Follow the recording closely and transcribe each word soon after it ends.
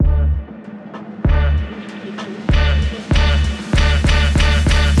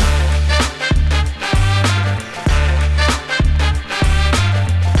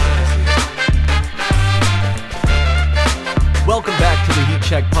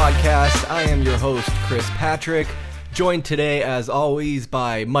Podcast. I am your host, Chris Patrick, joined today, as always,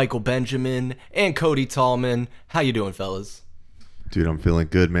 by Michael Benjamin and Cody Tallman. How you doing, fellas? Dude, I'm feeling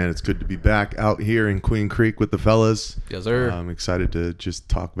good, man. It's good to be back out here in Queen Creek with the fellas. Yes, sir. I'm excited to just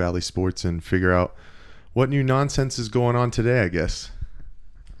talk Valley sports and figure out what new nonsense is going on today, I guess.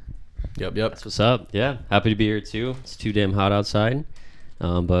 Yep. That's what's up. Yeah, happy to be here too. It's too damn hot outside,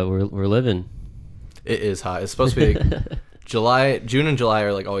 but we're living. It is hot. It's supposed to be June and July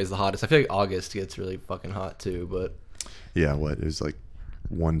are like always the hottest. I feel like August gets really fucking hot too, but Yeah, what? It was like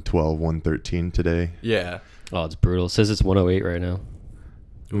 112, 113 today. yeah. Oh, it's brutal. It says it's 108 right now.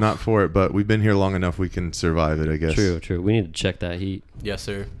 Not for it, but we've been here long enough we can survive it, I guess. True. We need to check that heat. Yes,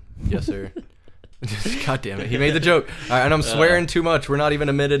 sir. God damn it. He made the joke. All right, and I'm swearing too much. We're not even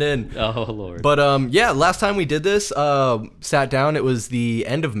a minute in. Oh, Lord. But yeah, last time we did this, sat down, it was the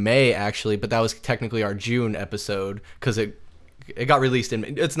end of May actually, but that was technically our June episode because it got released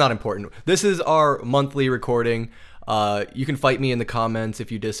in. It's not important. This is our monthly recording. You can fight me in the comments if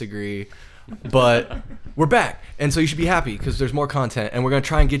you disagree, but we're back, and so you should be happy because there's more content, and we're gonna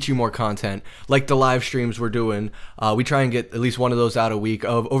try and get you more content, like the live streams we're doing. We try and get at least one of those out a week.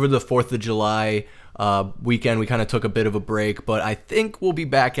 Over the 4th of July weekend, we kind of took a bit of a break, but I think we'll be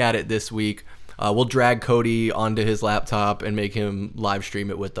back at it this week. We'll drag Cody onto his laptop and make him live stream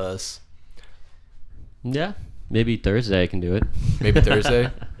it with us. Yeah, maybe Thursday I can do it. Maybe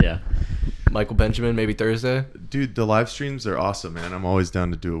Thursday. Yeah. Michael Benjamin, maybe Thursday. Dude, the live streams are awesome, man. I'm always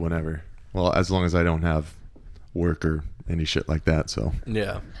down to do it whenever. Well, as long as I don't have work or any shit like that, so.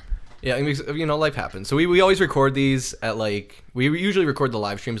 Yeah, I mean, you know, life happens. So we always record these at we usually record the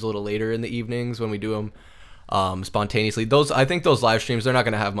live streams a little later in the evenings when we do them spontaneously. I think those live streams, they're not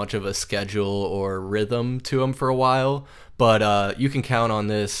going to have much of a schedule or rhythm to them for a while, but you can count on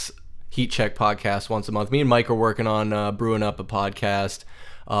this Heat Check podcast once a month. Me and Mike are working on brewing up a podcast.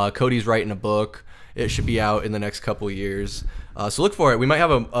 Cody's writing a book. It should be out in the next couple of years. So look for it. We might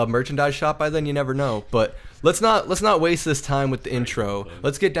have a merchandise shop by then. You never know. But let's not waste this time with the intro.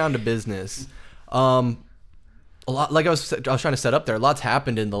 Let's get down to business. A lot, like I was trying to set up there. A lot's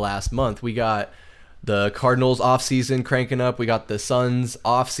happened in the last month. We got the Cardinals off season cranking up. We got the Suns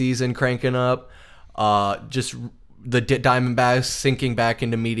off season cranking up. Just the Diamondbacks sinking back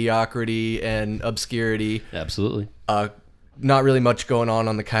into mediocrity and obscurity. Absolutely. Not really much going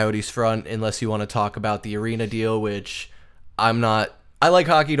on the Coyotes front unless you want to talk about the arena deal, which I'm not. I like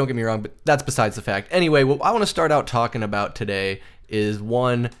hockey, don't get me wrong, but that's besides the fact. Anyway, what I want to start out talking about today is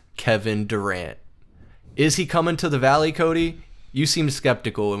one Kevin Durant. Is he coming to the Valley, Cody? You seemed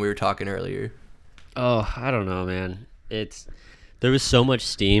skeptical when we were talking earlier. Oh, I don't know, man. There was so much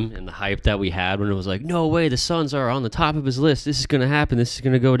steam and the hype that we had when it was like, no way, the Suns are on the top of his list. This is going to happen. This is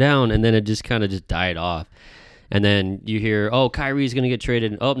going to go down. And then it just kind of just died off. And then you hear, oh, Kyrie's going to get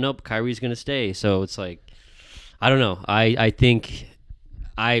traded. Oh, nope, Kyrie's going to stay. So it's like, I don't know.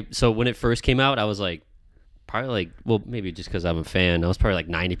 So when it first came out, I was like, well, maybe just because I'm a fan, I was probably like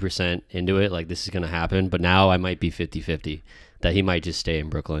 90% into it. Like, this is going to happen. But now I might be 50-50 that he might just stay in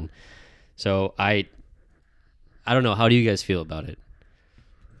Brooklyn. So I don't know. How do you guys feel about it?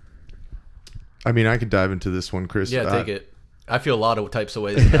 I mean, I could dive into this one, Chris. Yeah, take it. I feel a lot of types of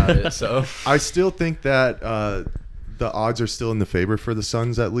ways about it. So I still think that the odds are still in the favor for the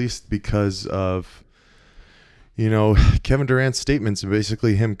Suns, at least because of, Kevin Durant's statements, and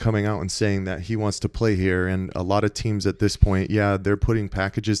basically him coming out and saying that he wants to play here. And a lot of teams at this point, they're putting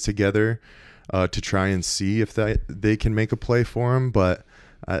packages together to try and see if they can make a play for him. But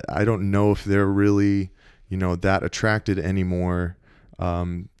I don't know if they're really, that attracted anymore.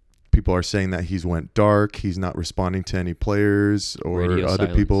 People are saying that he's went dark. He's not responding to any players or Radio other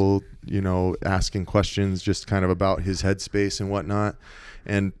silence. people, asking questions just kind of about his headspace and whatnot.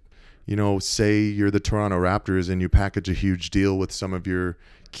 And, say you're the Toronto Raptors and you package a huge deal with some of your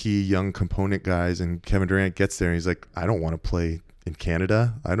key young component guys, and Kevin Durant gets there and he's like, I don't want to play in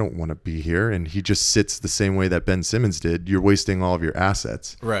Canada. I don't want to be here. And he just sits the same way that Ben Simmons did. You're wasting all of your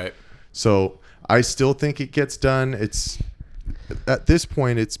assets. right. So I still think it gets done. At this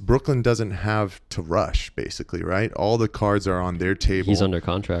point, it's Brooklyn doesn't have to rush, basically, right? All the cards are on their table. He's under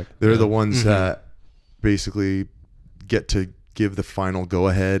contract. They're the ones that basically get to give the final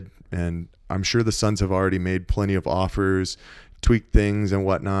go-ahead. And I'm sure the Suns have already made plenty of offers, tweaked things and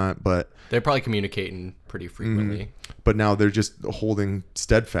whatnot. But They're probably communicating pretty frequently. But now they're just holding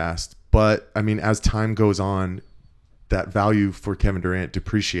steadfast. But, I mean, as time goes on, that value for Kevin Durant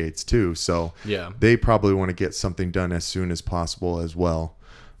depreciates too. So they probably want to get something done as soon as possible as well.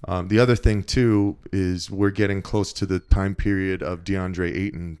 The other thing too is we're getting close to the time period of DeAndre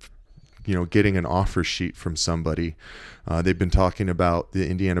Ayton getting an offer sheet from somebody. They've been talking about the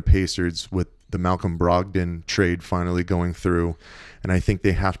Indiana Pacers with the Malcolm Brogdon trade finally going through. And I think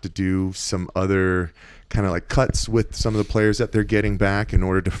they have to do some other kind of like cuts with some of the players that they're getting back in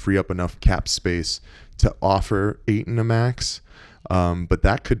order to free up enough cap space to offer Ayton a max. But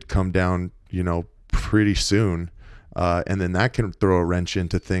that could come down, pretty soon. And then that can throw a wrench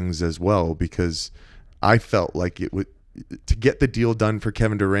into things as well, because I felt like it would, to get the deal done for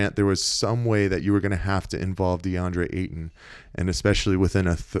Kevin Durant, there was some way that you were going to have to involve DeAndre Ayton, and especially within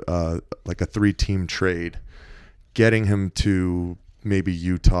a 3-team trade, getting him to maybe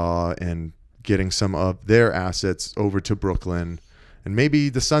Utah and getting some of their assets over to Brooklyn, and maybe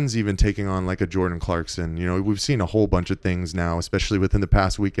the Suns even taking on like a Jordan Clarkson. We've seen a whole bunch of things now, especially within the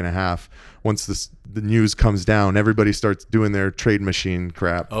past week and a half. Once the news comes down, everybody starts doing their trade machine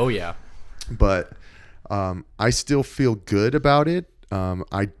crap. Oh yeah. But I still feel good about it.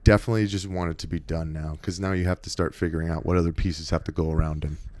 I definitely just want it to be done now, because now you have to start figuring out what other pieces have to go around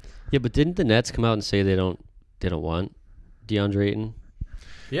him. Yeah, but didn't the Nets come out and say they don't want DeAndre Ayton?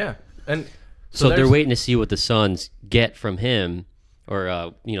 Yeah, and so they're waiting to see what the Suns get from him,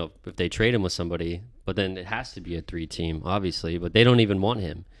 or if they trade him with somebody. But then it has to be a 3-team, obviously. But they don't even want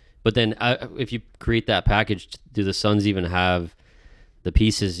him. But then if you create that package, do the Suns even have the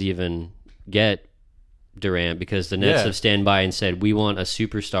pieces to even get Durant? Because the Nets have stand by and said, we want a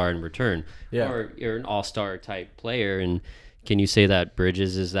superstar in return, or you're an all-star type player. And can you say that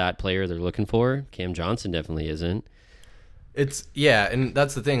Bridges is that player they're looking for? Cam Johnson definitely isn't. And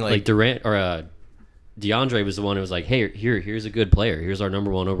that's the thing. Like Durant or DeAndre was the one who was like, hey, here's a good player. Here's our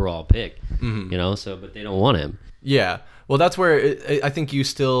number 1 overall pick. Mm-hmm. But they don't want him. Yeah. Well, that's where I think you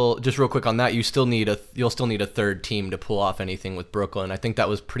still, just real quick on that, you'll still need a 3rd team to pull off anything with Brooklyn. I think that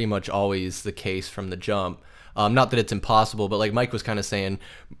was pretty much always the case from the jump. Not that it's impossible, but like Mike was kind of saying,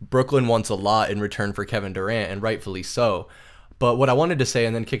 Brooklyn wants a lot in return for Kevin Durant, and rightfully so. But what I wanted to say,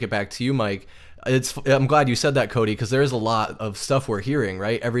 and then kick it back to you, Mike, I'm glad you said that, Cody, because there is a lot of stuff we're hearing,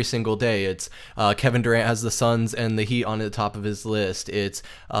 right? Every single day. It's Kevin Durant has the Suns and the Heat on the top of his list. It's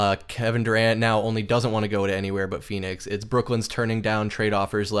Kevin Durant now only doesn't want to go to anywhere but Phoenix. It's Brooklyn's turning down trade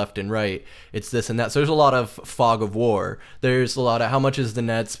offers left and right. It's this and that. So there's a lot of fog of war. There's a lot of how much is the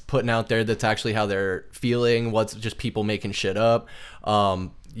Nets putting out there that's actually how they're feeling, what's just people making shit up.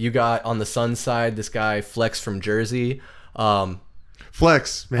 You got on the Suns side this guy Flex from Jersey.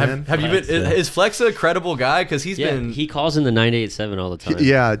 Flex, man. Have you been? Is Flex a credible guy? Because he calls in the 987 all the time.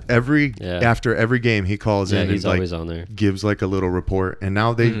 After every game he calls in. He's and always on there. Gives like a little report, and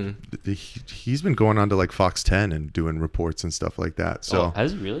now he's been going on to like Fox 10 and doing reports and stuff like that. So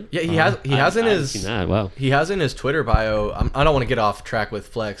has he really? Yeah, he has in his. Wow. He has in his Twitter bio. I don't want to get off track with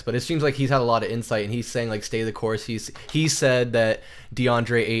Flex, but it seems like he's had a lot of insight, and he's saying like stay the course. He said that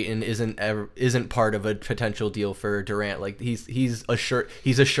DeAndre Ayton isn't part of a potential deal for Durant. Like he's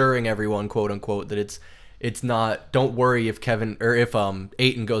assuring everyone, quote unquote, that it's not. Don't worry if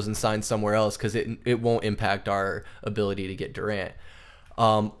Ayton goes and signs somewhere else, because it won't impact our ability to get Durant.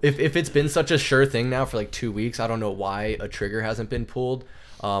 If it's been such a sure thing now for like 2 weeks, I don't know why a trigger hasn't been pulled.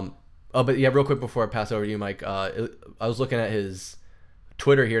 But yeah, real quick before I pass over to you, Mike, I was looking at his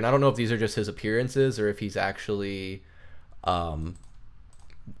Twitter here, and I don't know if these are just his appearances or if he's actually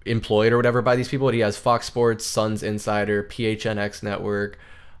employed or whatever by these people. But he has Fox Sports, Suns Insider, PHNX Network,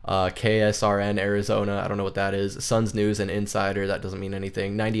 KSRN Arizona, I don't know what that is, Suns News and Insider, that doesn't mean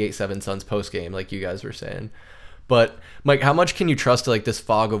anything, 98.7 Suns postgame, like you guys were saying. But Mike, how much can you trust like this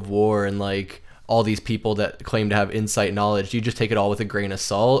fog of war and like all these people that claim to have insight knowledge? Do you just take it all with a grain of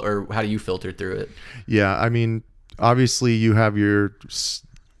salt, or how do you filter through it? Yeah, I mean, obviously you have your,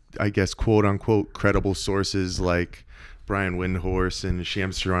 I guess, quote unquote credible sources like Brian Windhorst and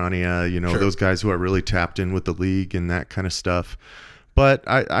Shams Charania, sure, those guys who are really tapped in with the league and that kind of stuff. But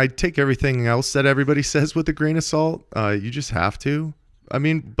I take everything else that everybody says with a grain of salt. You just have to. I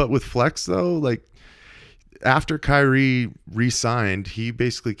mean, but with Flex though, like after Kyrie re-signed, he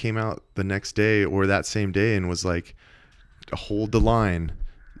basically came out the next day or that same day and was like, hold the line.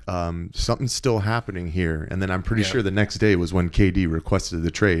 Something's still happening here. And then I'm pretty sure the next day was when KD requested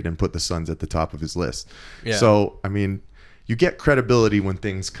the trade and put the Suns at the top of his list. Yeah. So, I mean, you get credibility when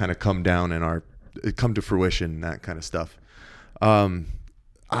things kind of come down and come to fruition, that kind of stuff. I'm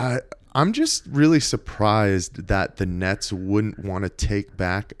just really surprised that the Nets wouldn't want to take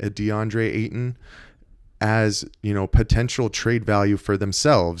back a DeAndre Ayton as, potential trade value for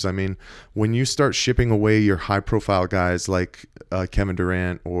themselves. I mean, when you start shipping away your high profile guys like Kevin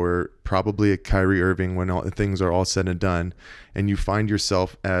Durant or probably a Kyrie Irving when things are all said and done, and you find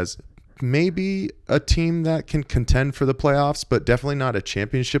yourself as maybe a team that can contend for the playoffs, but definitely not a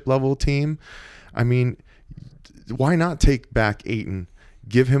championship level team. I mean, why not take back Ayton,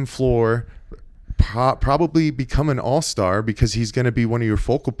 give him floor, probably become an all-star because he's going to be one of your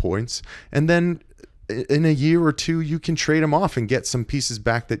focal points, and then in a year or two you can trade him off and get some pieces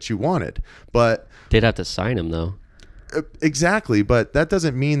back that you wanted. But they'd have to sign him though. Exactly, but that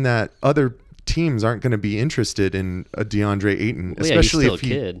doesn't mean that other teams aren't going to be interested in a DeAndre Ayton, Well, especially he's if still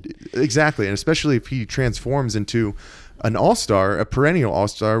he a kid. Exactly, and especially if he transforms into an all-star, a perennial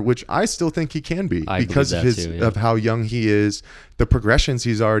all-star, which I still think he can be because of his of how young he is, the progressions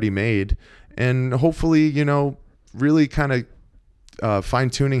he's already made, and hopefully, really kind of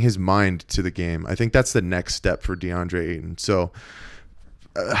fine-tuning his mind to the game. I think that's the next step for DeAndre Ayton. So,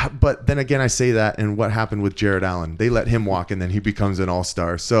 but then again, I say that, and what happened with Jared Allen? They let him walk, and then he becomes an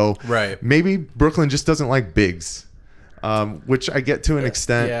all-star. So Right. maybe Brooklyn just doesn't like bigs, which I get to an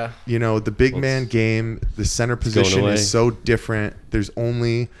extent. Yeah. The big man game, the center position is so different. There's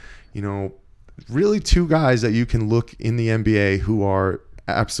only, really two guys that you can look in the NBA who are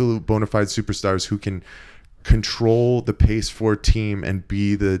absolute bona fide superstars who can control the pace for a team and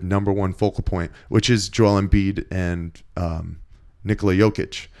be the number one focal point, which is Joel Embiid and Nikola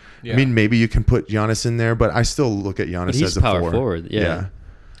Jokic. Yeah. I mean, maybe you can put Giannis in there, but I still look at Giannis He's as a power four. forward. Yeah.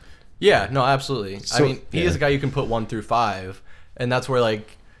 Yeah, no, absolutely. So- I mean, he is a guy you can put 1 through 5, and that's where,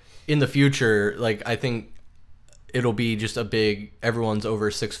 like, in the future, like, I think it'll be just a big, everyone's over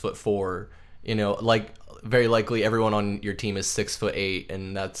 6'4", like, very likely everyone on your team is 6'8",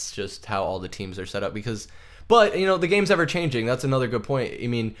 and that's just how all the teams are set up. But the game's ever changing. That's another good point. I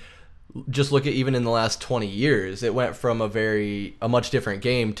mean, just look at even in the last 20 years, it went from a much different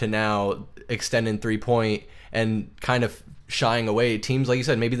game to now extending 3-point and kind of shying away. Teams, like you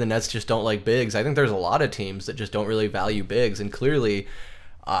said, maybe the Nets just don't like bigs. I think there's a lot of teams that just don't really value bigs, and clearly,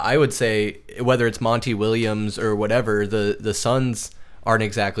 I would say whether it's Monty Williams or whatever, the Suns aren't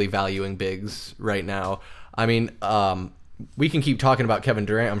exactly valuing bigs right now. I mean, we can keep talking about Kevin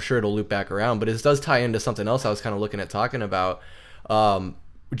Durant. I'm sure it'll loop back around, but it does tie into something else I was kind of looking at talking about.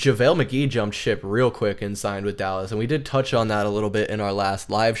 JaVale McGee jumped ship real quick and signed with Dallas, and we did touch on that a little bit in our last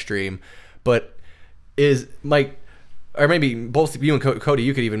live stream. But is Mike, or maybe both you and Cody,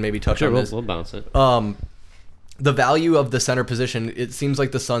 you could even maybe touch on this. We'll bounce it. The value of the center position, it seems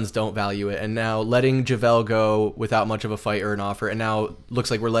like the Suns don't value it, and now letting JaVale go without much of a fight or an offer, and now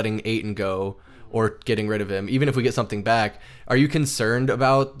looks like we're letting Ayton go or getting rid of him, even if we get something back. Are you concerned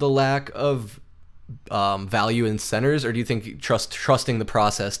about the lack of value in centers, or do you think trusting the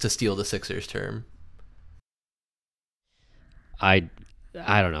process to steal the Sixers term? I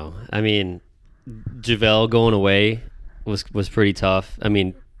don't know. I mean, JaVale going away was pretty tough. I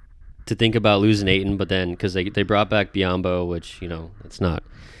mean, to think about losing Ayton, but then because they brought back Biyombo, which it's not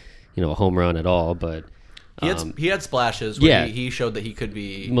a home run at all, but he had splashes where yeah. he showed that he could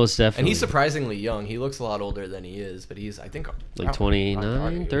be most definitely, and he's surprisingly young. He looks a lot older than he is, but he's, I think, like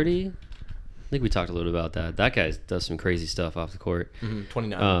 29, 30. I think we talked a little about that. That guy does some crazy stuff off the court.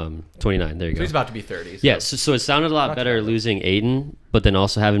 29. 29. There you So go. he's about to be 30. Yeah, so it sounded a lot better losing Ayton, but then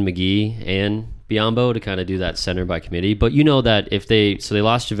also having McGee and Biyombo to kind of do that center by committee. But that if they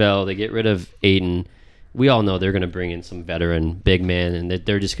lost JaVale, they get rid of Ayton, we all know they're going to bring in some veteran big man, and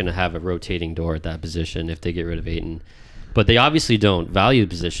they're just going to have a rotating door at that position if they get rid of Ayton. But they obviously don't value the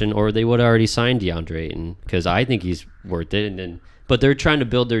position, or they would have already signed DeAndre Ayton, because I think he's worth it. But they're trying to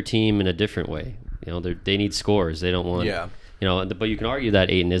build their team in a different way. They need scores. They don't want, but you can argue that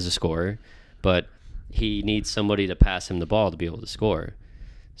Ayton is a scorer, but he needs somebody to pass him the ball to be able to score.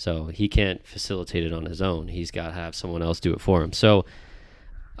 So he can't facilitate it on his own. He's got to have someone else do it for him. So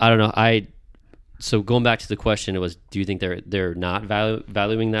I don't know. So going back to the question, it was, do you think they're not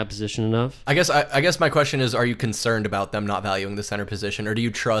valuing that position enough? I guess my question is, are you concerned about them not valuing the center position, or do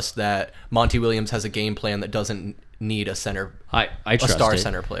you trust that Monty Williams has a game plan that doesn't need a center, I trust a star it.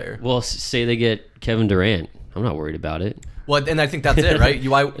 center player? Well, say they get Kevin Durant. I'm not worried about it. Well, and I think that's it, right?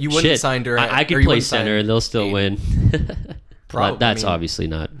 You wouldn't sign Durant. I could play center and they'll still win. Probably, that's obviously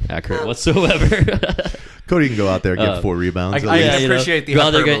not accurate whatsoever. Cody can go out there and get 4 rebounds. I appreciate the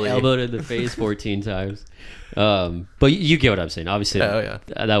rather get hyperbole. elbowed in the face 14 times. But you get what I'm saying. Obviously,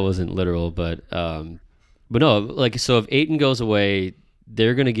 that wasn't literal, but no, like, so if Ayton goes away,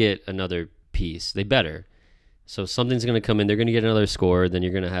 they're gonna get another piece. They better. So something's gonna come in. They're gonna get another scorer. Then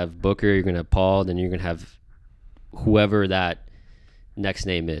you're gonna have Booker. You're gonna have Paul. Then you're gonna have whoever that next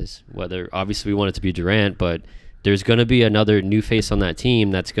name is. Whether obviously we want it to be Durant, but there's gonna be another new face on that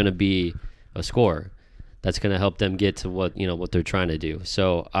team that's gonna be a scorer. That's going to help them get to what they're trying to do.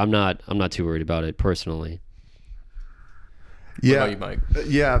 So I'm not too worried about it personally. Yeah. What about you, Mike?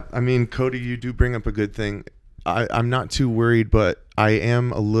 Yeah, I mean, Cody, you do bring up a good thing. I'm not too worried, but I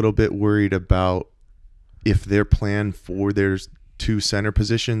am a little bit worried about if their plan for their two center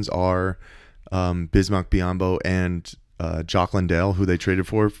positions are Bismack Biyombo and Jock Landale, who they traded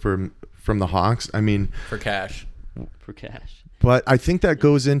from the Hawks. I mean, For cash. but I think that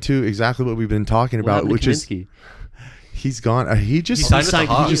goes into exactly what we've been talking about, which is he's gone. He just signed with the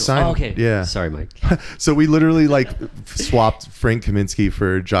Hawks. He just signed. Oh, okay. Yeah. Sorry, Mike. So we literally swapped Frank Kaminsky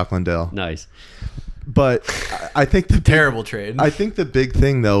for Jock Landale. Nice. But I think Terrible trade. I think the big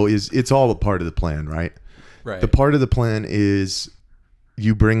thing though is it's all a part of the plan, right? Right. The part of the plan is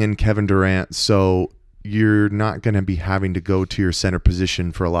you bring in Kevin Durant, so you're not going to be having to go to your center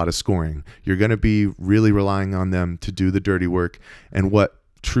position for a lot of scoring. You're going to be really relying on them to do the dirty work, and what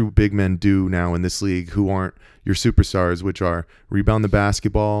true big men do now in this league who aren't your superstars, which are rebound the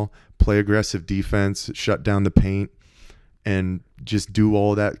basketball, play aggressive defense, shut down the paint, and just do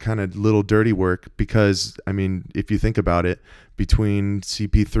all that kind of little dirty work. Because, I mean, if you think about it, between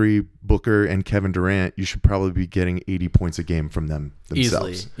CP3, Booker, and Kevin Durant, you should probably be getting 80 points a game from them themselves.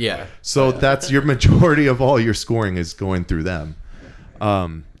 Easily, yeah. So that's your majority of all your scoring is going through them.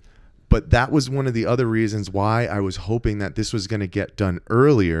 But that was one of the other reasons why I was hoping that this was going to get done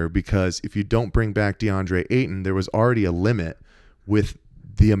earlier, because if you don't bring back DeAndre Ayton, there was already a limit with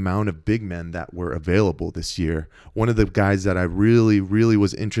the amount of big men that were available this year. One of the guys that I really, really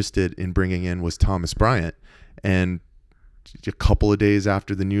was interested in bringing in was Thomas Bryant. And a couple of days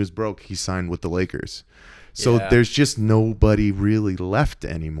after the news broke, he signed with the Lakers. So there's just nobody really left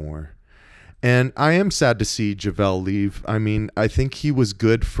anymore. And I am sad to see JaVale leave. I mean, I think he was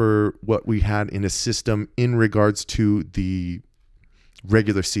good for what we had in a system in regards to the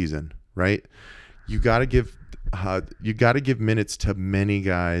regular season, right? You got to give minutes to many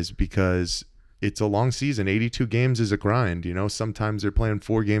guys because it's a long season. 82 games is a grind. You know, sometimes they're playing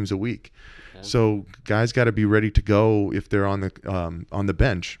 4 games a week. Okay. So guys got to be ready to go if they're on the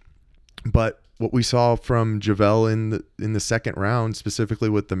bench. But what we saw from JaVale in the second round, specifically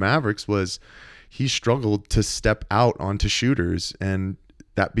with the Mavericks, was he struggled to step out onto shooters, and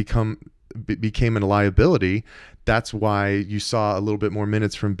that became a liability. That's why you saw a little bit more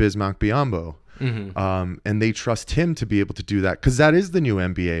minutes from Bismack Biyombo. Mm-hmm. And they trust him to be able to do that because that is the new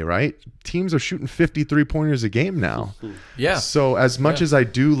NBA, right? Teams are shooting 53 pointers a game now. Yeah. So as much as I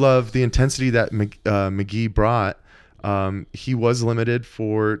do love the intensity that McGee brought, he was limited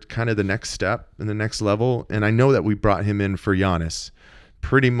for kind of the next step and the next level. And I know that we brought him in for Giannis,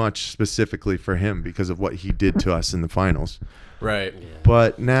 pretty much specifically for him because of what he did to us in the finals. Right. Yeah.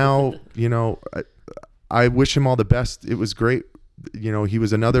 But now, you know, I wish him all the best. It was great. You know, he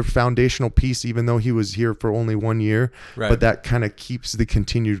was another foundational piece, even though he was here for only 1 year. Right. But that kind of keeps the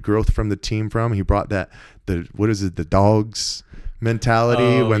continued growth from the team from. He brought the dogs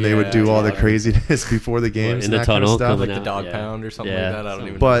mentality when they would do all the craziness before the games in and the that tunnel, kind of stuff. Like the dog pound or something like that. I don't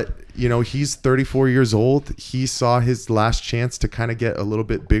even know. But, you know, he's 34 years old. He saw his last chance to kind of get a little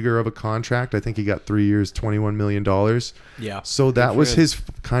bit bigger of a contract. I think he got 3 years, $21 million. Yeah. So that was his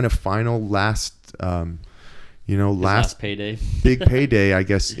kind of final last payday. Big payday, I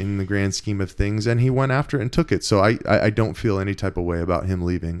guess, in the grand scheme of things. And he went after it and took it. So I don't feel any type of way about him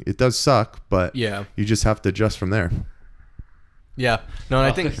leaving. It does suck, but you just have to adjust from there. Yeah. No, and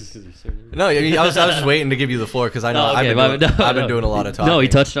I think no. I mean, I was just waiting to give you the floor because I know I've been doing a lot of talking. No, he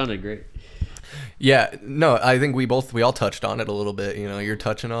touched on it great. Yeah. No, I think we all touched on it a little bit. You know, you're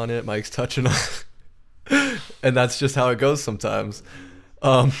touching on it, Mike's touching on it, and that's just how it goes sometimes.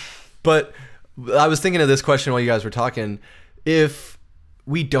 But I was thinking of this question while you guys were talking. If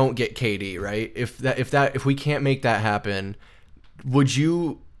we don't get KD, right? If we can't make that happen, would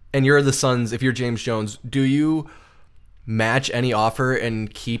you? And you're the Suns. If you're James Jones, do you match any offer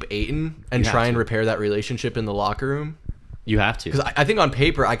and keep Ayton and try and repair that relationship in the locker room? You have to. Because I think on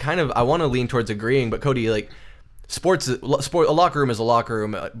paper, I want to lean towards agreeing. But Cody, like a locker room is a locker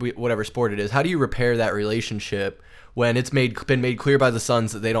room, whatever sport it is. How do you repair that relationship when it's been made clear by the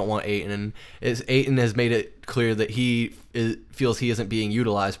Suns that they don't want Ayton, and Ayton has made it clear that he feels he isn't being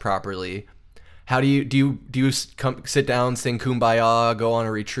utilized properly? How do you sit down, sing Kumbaya, go on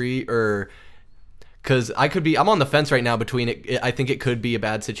a retreat, or? Because I'm on the fence right now between it. I think it could be a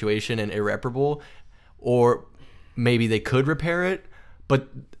bad situation and irreparable, or maybe they could repair it. But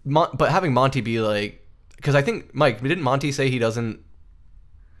having Monty be like, because I think Mike, didn't Monty say he doesn't,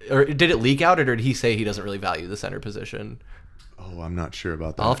 or did it leak out, or did he say he doesn't really value the center position? Oh, I'm not sure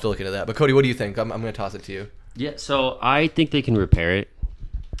about that. I'll have to look into that. But Cody, what do you think? I'm going to toss it to you. Yeah, so I think they can repair it.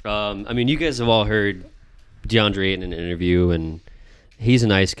 I mean, you guys have all heard DeAndre in an interview, and he's a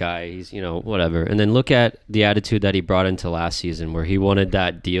nice guy. He's, whatever. And then look at the attitude that he brought into last season, where he wanted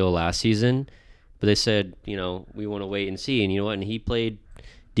that deal last season, but they said, we want to wait and see. And you know what? And he played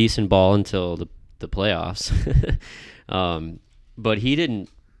decent ball until the playoffs. But he didn't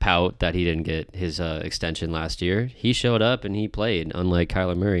pout that he didn't get his extension last year. He showed up and he played, unlike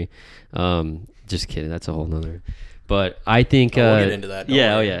Kyler Murray. Just kidding. That's a whole nother. But I think we'll get into that.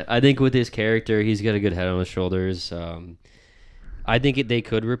 Yeah. I think with his character, he's got a good head on his shoulders. I think they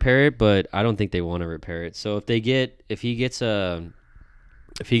could repair it, but I don't think they want to repair it. So if he gets an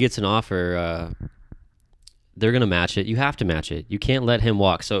offer, they're gonna match it. You have to match it. You can't let him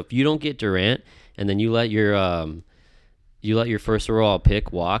walk. So if you don't get Durant, and then you let your first overall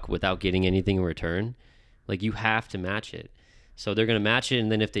pick walk without getting anything in return, like, you have to match it. So they're gonna match it,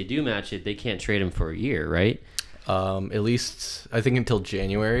 and then if they do match it, they can't trade him for a year, right? At least I think until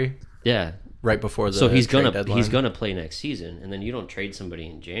January. Yeah. Right before the so he's trade gonna play next season, and then you don't trade somebody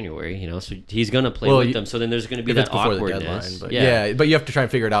in January, So he's gonna play with them. So then there's gonna be that awkwardness. But but you have to try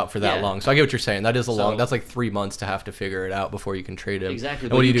and figure it out for that long. So I get what you're saying. That is long. That's like 3 months to have to figure it out before you can trade him. Exactly.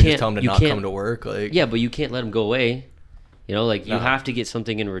 And what do you do? Just tell him to not come to work? Yeah, but you can't let him go away. You have to get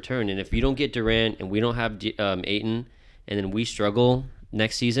something in return. And if you don't get Durant and we don't have Ayton, and then we struggle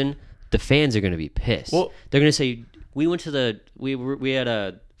next season, the fans are gonna be pissed. Well, they're gonna say, we had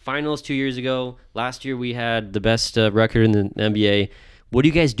a finals 2 years ago. Last year we had the best record in the NBA. What are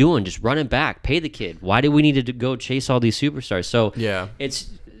you guys doing? Just run it back. Pay the kid. Why do we need to go chase all these superstars? So yeah,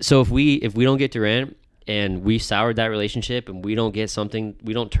 if we don't get Durant and we soured that relationship and we don't get something,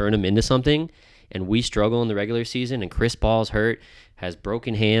 we don't turn him into something, and we struggle in the regular season, and Chris Paul's hurt, has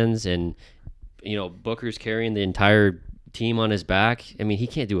broken hands, and Booker's carrying the entire team on his back. I mean, he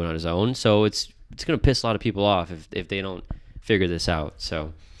can't do it on his own. So it's going to piss a lot of people off if they don't figure this out.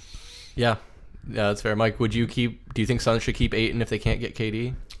 So. Yeah, that's fair. Mike, do you think Suns should keep Ayton if they can't get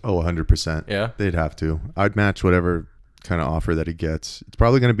KD? Oh, 100%. Yeah? They'd have to. I'd match whatever kind of offer that he gets. It's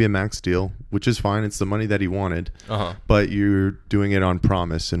probably going to be a max deal, which is fine. It's the money that he wanted. Uh-huh. But you're doing it on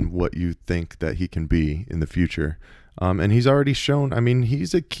promise and what you think that he can be in the future. And he's already shown,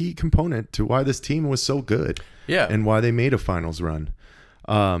 he's a key component to why this team was so good. Yeah. And why they made a finals run.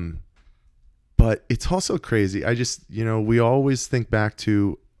 But it's also crazy. We always think back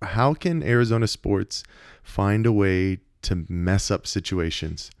to, how can Arizona sports find a way to mess up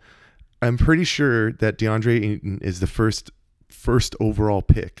situations? I'm pretty sure that DeAndre Ayton is the first overall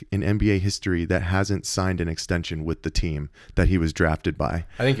pick in NBA history that hasn't signed an extension with the team that he was drafted by.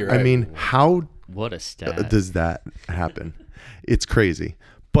 I think you're right. How what a stat does that happen? It's crazy.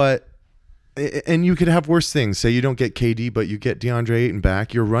 And you could have worse things. Say you don't get KD, but you get DeAndre Ayton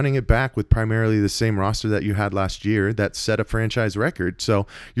back. You're running it back with primarily the same roster that you had last year that set a franchise record. So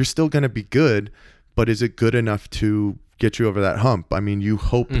you're still going to be good, but is it good enough to get you over that hump? You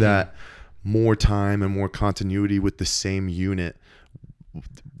hope that more time and more continuity with the same unit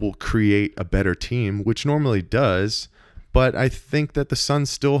will create a better team, which normally does. But I think that the Suns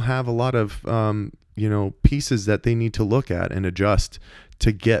still have a lot of pieces that they need to look at and adjust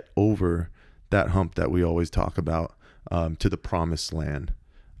to get over that hump that we always talk about, to the promised land.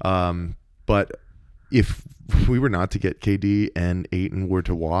 But if we were not to get KD and Ayton were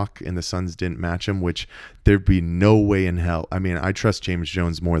to walk and the Suns didn't match him, which there'd be no way in hell. I trust James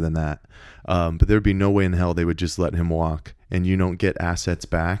Jones more than that. But there'd be no way in hell they would just let him walk and you don't get assets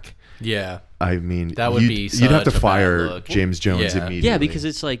back. Yeah. That would be you'd have to fire James Jones immediately. Yeah, because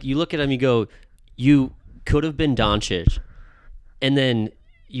it's like you look at him, you go, you could have been Doncic, and then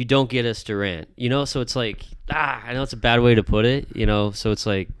you don't get us Durant, so it's like, I know it's a bad way to put it, so it's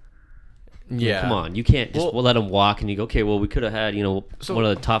like, yeah, come on, you can't just let him walk and you go, okay, well, we could have had, one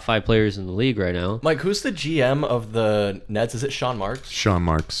of the top 5 players in the league right now. Mike, who's the GM of the Nets? Is it Sean Marks? Sean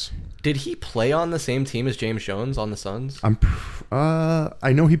Marks. Did he play on the same team as James Jones on the Suns?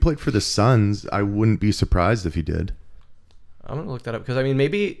 I know he played for the Suns. I wouldn't be surprised if he did. I'm gonna look that up because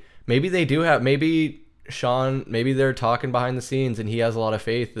maybe they do have Sean, maybe they're talking behind the scenes and he has a lot of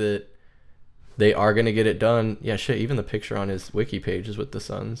faith that they are going to get it done. Yeah, shit, even the picture on his wiki page is with the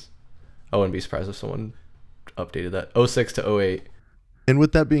Suns. I wouldn't be surprised if someone updated that. 06 to 08. And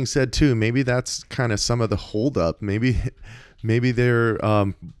with that being said, too, maybe that's kind of some of the holdup. Maybe they're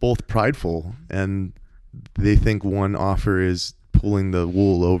both prideful and they think one offer is pulling the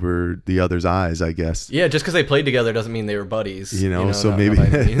wool over the other's eyes, I guess. Yeah, just because they played together doesn't mean they were buddies. So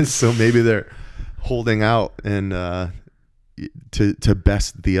maybe they're holding out and to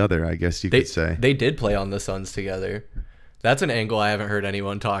best the other, I guess you could say. They did play on the Suns together. That's an angle I haven't heard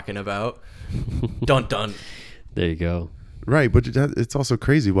anyone talking about. Dun dun. There you go. Right, but it's also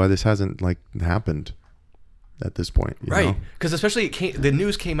crazy why this hasn't happened. at this point. You Right, know? because especially the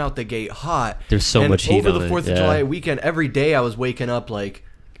news came out the gate hot. There's so much heat over on the it, 4th of yeah. July weekend. Every day I was waking up like,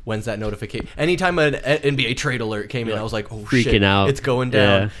 when's that notification? Anytime an NBA trade alert came in, I was like, oh freaking shit, out. it's going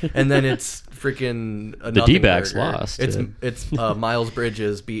down. Yeah. And then it's freaking a The nothing D-backs burger. lost, It's yeah. it's Miles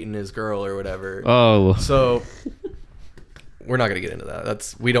Bridges beating his girl or whatever. Oh, So we're not gonna get into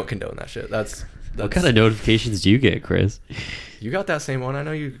that. We don't condone that shit. That's what kind of notifications do you get, Chris? You got that same one. I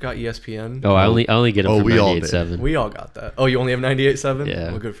know you got ESPN. Oh, I only get them from we all did. 98.7. We all got that. Oh, you only have 98.7?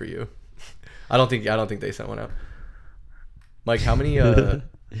 Yeah. Well, good for you. I don't think they sent one out. Mike, how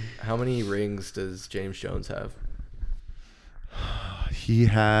many rings does James Jones have? He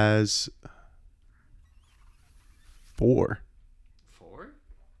has 4. 4?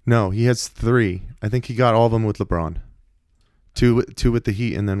 No, he has 3. I think he got all of them with LeBron. Two with the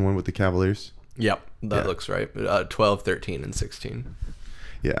Heat and then one with the Cavaliers. Yep, that Yeah. looks right. 12, 13, and 16.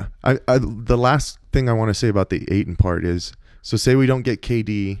 Yeah. I the last thing I want to say about the Ayton part is, so say we don't get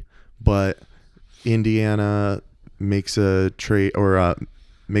KD, but Indiana makes a trade or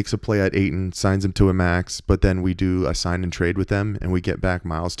makes a play at Ayton, signs him to a max, but then we do a sign and trade with them and we get back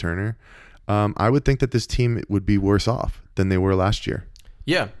Miles Turner. I would think that this team would be worse off than they were last year.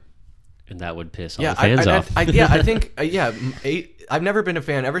 Yeah. And that would piss all Yeah, the fans off. I think I've never been a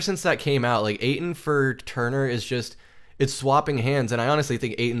fan ever since that came out. Like Ayton for Turner is just it's swapping hands, and I honestly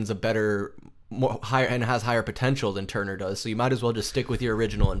think Ayton's a better, higher and has higher potential than Turner does. So you might as well just stick with your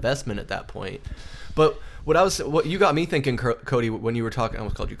original investment at that point. But what you got me thinking, Cody, when you were talking, I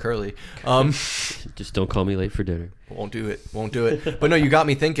almost called you Curly. Just don't call me late for dinner. Won't do it. But no, you got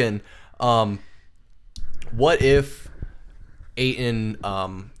me thinking. What if Ayton?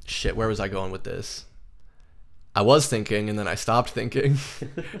 Where was I going with this? I was thinking, and then I stopped thinking,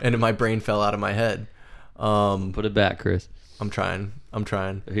 and my brain fell out of my head. Put it back, Chris. I'm trying.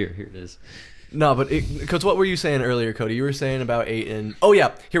 Here it is. No, but because what were you saying earlier, Cody? You were saying about Ayton. Oh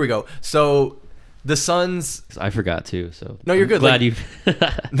yeah, here we go. So the Suns. I forgot too. So No, you're good. Glad Like, you.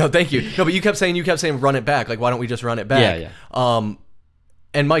 No, thank you. No, but you kept saying run it back. Like, why don't we just run it back? Yeah.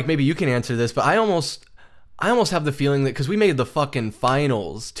 And Mike, maybe you can answer this, but I almost have the feeling that because we made the fucking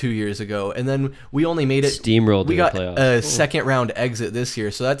finals 2 years ago, and then we only made it Steamrolled We in the got playoffs. a second round exit this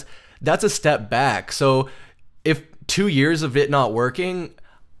year, so that's a step back. So if 2 years of it not working,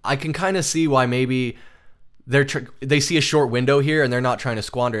 I can kind of see why maybe they see a short window here and they're not trying to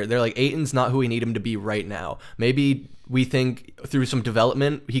squander it. They're like, Ayton's not who we need him to be right now. Maybe we think through some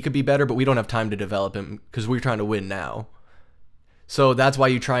development he could be better, but we don't have time to develop him because we're trying to win now. So that's why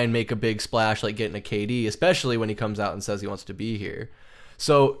you try and make a big splash like getting a KD, especially when he comes out and says he wants to be here.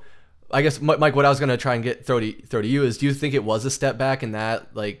 So I guess, Mike, what I was going to try and throw to you is, do you think it was a step back and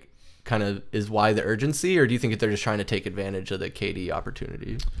that like kind of is why the urgency, or do you think that they're just trying to take advantage of the KD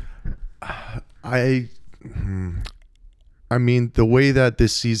opportunity? I mean, the way that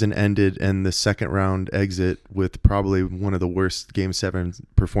this season ended and the second round exit with probably one of the worst Game 7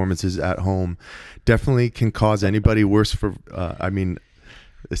 performances at home definitely can cause anybody worse for,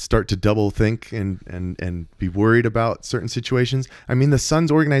 start to double think and be worried about certain situations. I mean, the Suns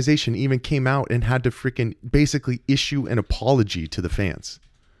organization even came out and had to freaking basically issue an apology to the fans.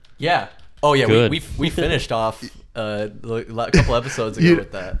 Yeah. Oh, yeah. Good. We finished off a couple episodes ago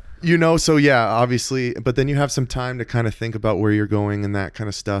with that. You know, so yeah, obviously, but then you have some time to kind of think about where you're going and that kind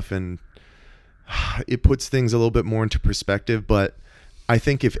of stuff, and it puts things a little bit more into perspective. But I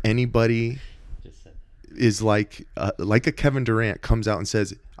think if anybody is like a Kevin Durant comes out and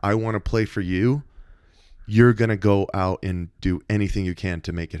says, I want to play for you, you're going to go out and do anything you can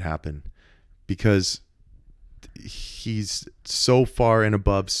to make it happen, because he's so far and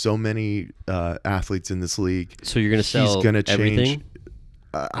above so many athletes in this league. So you're going to sell He's going to change. everything?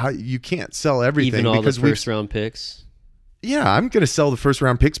 You can't sell everything, Even all because the first round picks? Yeah, I'm going to sell the first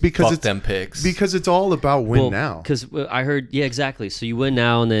round picks because Fuck them picks. Because it's all about win now. Because I heard, yeah, exactly. So you win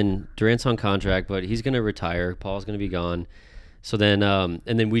now, and then Durant's on contract, but he's going to retire. Paul's going to be gone. So then, and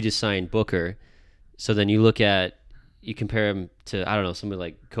then we just signed Booker. So then you compare him to, I don't know, somebody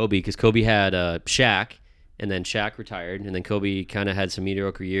like Kobe, because Kobe had Shaq, and then Shaq retired, and then Kobe kind of had some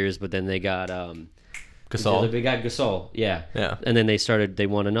mediocre years, but then they got Gasol. They got Gasol, yeah. Yeah. And then they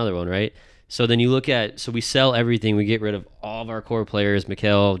won another one, right? So then you so we sell everything. We get rid of all of our core players,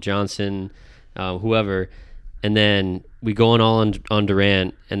 Mikal, Johnson, whoever, and then we go on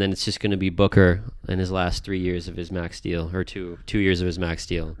Durant, and then it's just going to be Booker in his last 3 years of his max deal, or two years of his max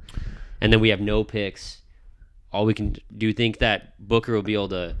deal. And then we have no picks. All we can do, think that Booker will be able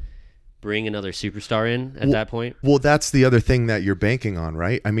to bring another superstar in at that point. Well, that's the other thing that you're banking on,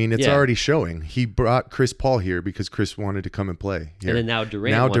 right? I mean, it's Yeah. already showing. He brought Chris Paul here because Chris wanted to come and play here. And then now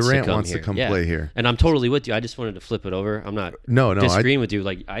Durant wants to come play here. And I'm totally with you. I just wanted to flip it over. I'm not disagreeing with you.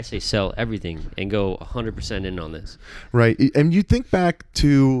 Like, I say sell everything and go 100% in on this. Right. And you think back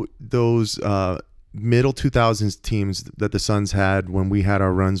to those middle 2000s teams that the Suns had when we had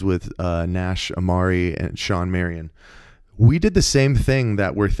our runs with Nash, Amari, and Sean Marion. We did the same thing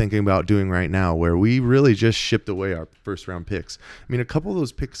that we're thinking about doing right now, where we really just shipped away our first round picks. I mean, a couple of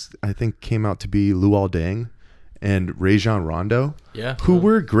those picks, I think, came out to be Luol Deng and Rajon Rondo, who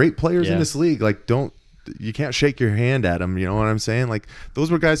were great players in this league. Like, you can't shake your hand at them. You know what I'm saying? Like,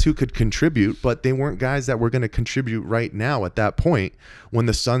 those were guys who could contribute, but they weren't guys that were going to contribute right now at that point when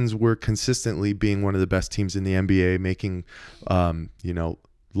the Suns were consistently being one of the best teams in the NBA, making,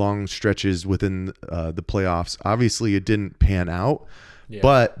 long stretches within the playoffs. Obviously, it didn't pan out,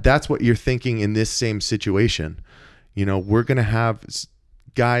 but that's what you're thinking in this same situation. You know, we're going to have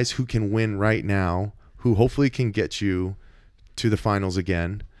guys who can win right now, who hopefully can get you to the finals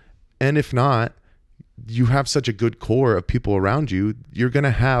again. And if not, you have such a good core of people around you, you're going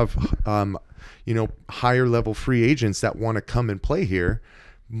to have, higher level free agents that want to come and play here.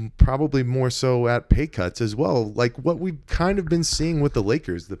 Probably more so at pay cuts as well, like what we've kind of been seeing with the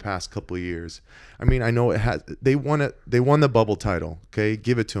Lakers the past couple of years. I mean, I know they won the bubble title, okay,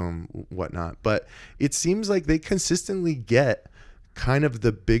 give it to them, whatnot, but it seems like they consistently get kind of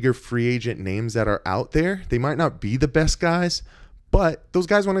the bigger free agent names that are out there. They might not be the best guys, but those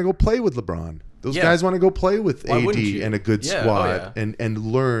guys want to go play with LeBron. Those guys want to go play with AD and a good squad and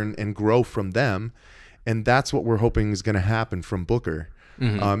learn and grow from them, and that's what we're hoping is going to happen from Booker.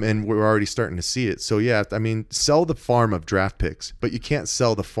 And we're already starting to see it. So, I mean, sell the farm of draft picks, but you can't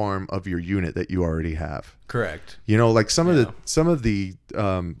sell the farm of your unit that you already have. Correct. You know, like some of the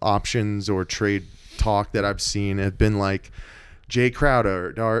options or trade talk that I've seen have been like Jay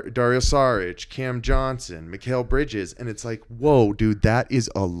Crowder, Dario Saric, Cam Johnson, Mikal Bridges, and it's like, whoa, dude, that is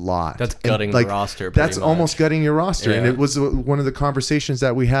a lot. That's gutting the roster. That's almost gutting your roster. And it was one of the conversations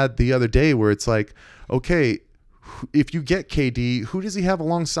that we had the other day where it's like, okay, if you get KD, who does he have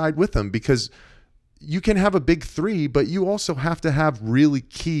alongside with him? Because you can have a big three, but you also have to have really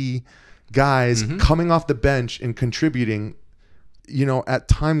key guys coming off the bench and contributing, you know, at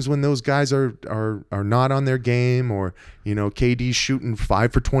times when those guys are not on their game, or, you know, KD's shooting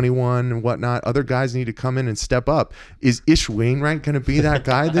 5 for 21 and whatnot. Other guys need to come in and step up. Is Ish Wainwright going to be that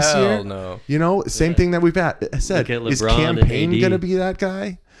guy this year? Hell no. You know, same thing that we've said. Is Campaign going to be that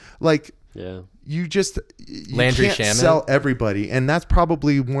guy? Like, you Landry can't Shamet? Sell everybody, and that's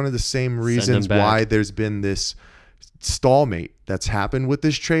probably one of the same reasons why there's been this stalemate that's happened with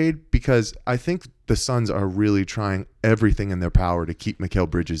this trade, because I think the Suns are really trying everything in their power to keep Mikal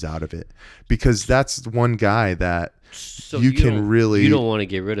Bridges out of it, because that's one guy that you don't want to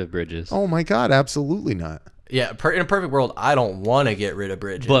get rid of Bridges. Oh my God, absolutely not. Yeah, in a perfect world, I don't want to get rid of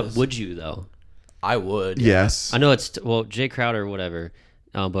Bridges. But would you though? I would. Yes. I know it's Jay Crowder, whatever,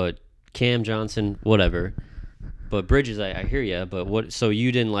 but Cam Johnson, whatever. But Bridges, I hear you. But what? So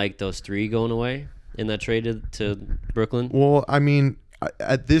you didn't like those three going away in that trade to Brooklyn? Well, I mean,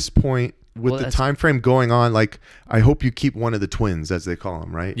 at this point, with the time frame going on, like, I hope you keep one of the twins, as they call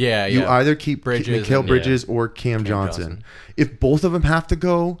them, right? Yeah, You either keep Mikal Bridges or Cam Johnson. If both of them have to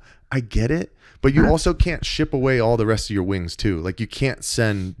go, I get it. But you also can't ship away all the rest of your wings too. Like, you can't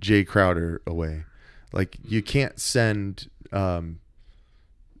send Jay Crowder away. Like, you can't send.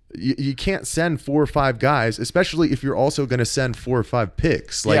 You can't send 4 or 5 guys, especially if you're also going to send 4 or 5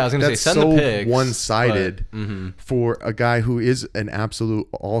 picks. Like, I was going to say, send the picks, one-sided for a guy who is an absolute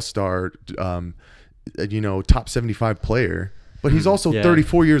all-star, top 75 player. But he's also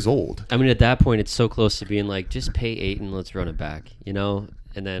 34 years old. I mean, at that point, it's so close to being like, just pay 8 and let's run it back, you know?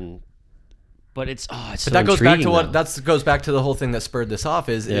 And then, but it's so that goes back to though. goes back to the whole thing that spurred this off.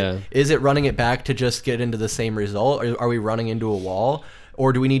 Is it running it back to just get into the same result, or are we running into a wall?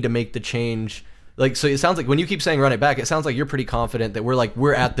 Or do we need to make the change? Like, so it sounds like when you keep saying run it back, it sounds like you're pretty confident that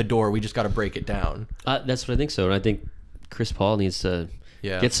we're at the door. We just got to break it down. That's what I think so. And I think Chris Paul needs to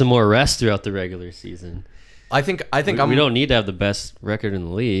get some more rest throughout the regular season. I think we don't need to have the best record in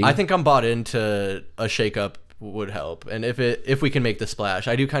the league. I think I'm bought into a shakeup would help. And if we can make the splash,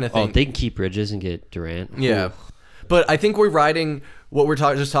 I do kind of think they can keep Bridges and get Durant. Yeah. But I think we're riding what we're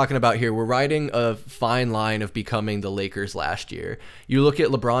just talking about here, we're riding a fine line of becoming the Lakers last year. You look at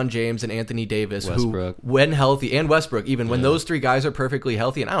LeBron James and Anthony Davis, Westbrook. who, when healthy, and Westbrook, even when those three guys are perfectly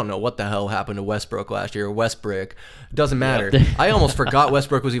healthy, and I don't know what the hell happened to Westbrook last year, or Westbrook, doesn't matter. I almost forgot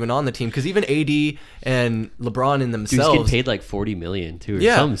Westbrook was even on the team, because even AD and LeBron in Dude, he's themselves... getting paid like $40 million, too, or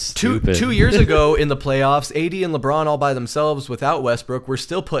Yeah, something stupid. 2 years ago in the playoffs, AD and LeBron all by themselves without Westbrook were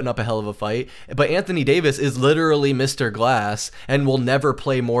still putting up a hell of a fight. But Anthony Davis is literally Mr. Glass and will never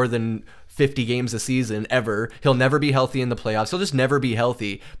play more than 50 games a season ever. He'll never be healthy in the playoffs. He'll just never be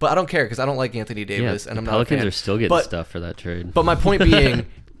healthy. But I don't care because I don't like Anthony Davis, and I'm not a Pelicans fan. are still getting stuff for that trade. But my point being,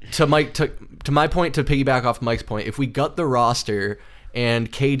 to my point, to piggyback off Mike's point, if we gut the roster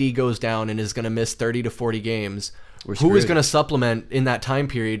and KD goes down and is going to miss 30 to 40 games, who is going to supplement in that time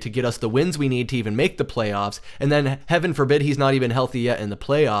period to get us the wins we need to even make the playoffs? And then, heaven forbid, he's not even healthy yet in the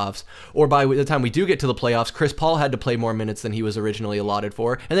playoffs. Or by the time we do get to the playoffs, Chris Paul had to play more minutes than he was originally allotted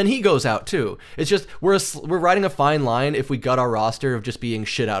for, and then he goes out too. It's just we're riding a fine line if we gut our roster of just being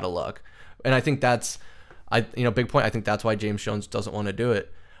shit out of luck. And I think that's, big point. I think that's why James Jones doesn't want to do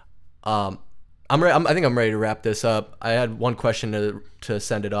it. I think I'm ready to wrap this up. I had one question to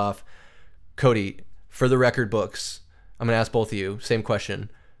send it off. Cody, for the record books, I'm going to ask both of you, same question.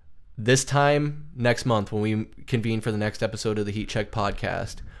 This time next month when we convene for the next episode of the Heat Check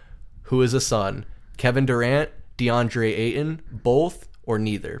podcast, who is a Sun? Kevin Durant, DeAndre Ayton, both, or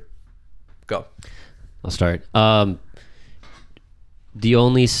neither? Go. I'll start. The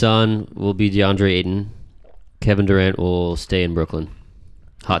only Sun will be DeAndre Ayton. Kevin Durant will stay in Brooklyn.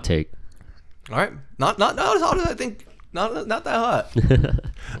 Hot take. All right. Not as hot as I think. Not that hot.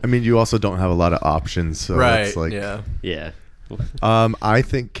 I mean, you also don't have a lot of options, so right. it's like, Yeah. I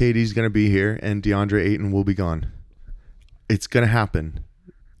think KD's going to be here and DeAndre Ayton will be gone. It's going to happen.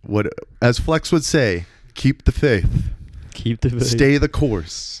 What, as Flex would say, keep the faith. Keep the faith. Stay the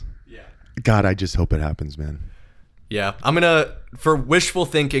course. Yeah. God, I just hope it happens, man. Yeah. I'm going to, for wishful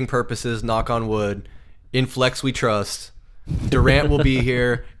thinking purposes, knock on wood, in Flex we trust. Durant will be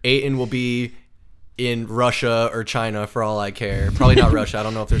here. Ayton will be in Russia or China for all I care. Probably not Russia. I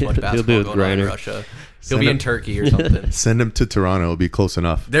don't know if there's much basketball going on in Russia. He'll be in Turkey or something. Send him to Toronto. It'll be close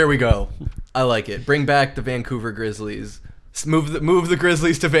enough. There we go. I like it. Bring back the Vancouver Grizzlies. Move the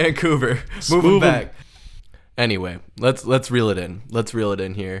Grizzlies to Vancouver. Move them back. Anyway, let's reel it in. Let's reel it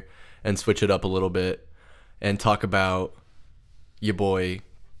in here and switch it up a little bit and talk about your boy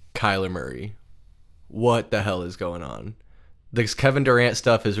Kyler Murray. What the hell is going on? This Kevin Durant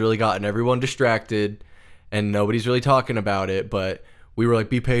stuff has really gotten everyone distracted and nobody's really talking about it, but we were like,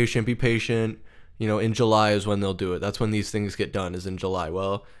 be patient. In July is when they'll do it. That's when these things get done, is in July.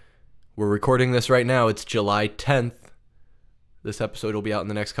 Well, we're recording this right now. It's July 10th. This episode will be out in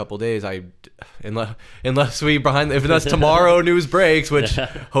the next couple days. Unless tomorrow news breaks, which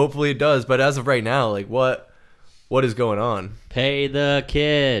hopefully it does. But as of right now, like what is going on? Pay the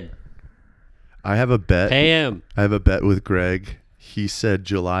kid. I have a bet. Pay him. I have a bet with Greg. He said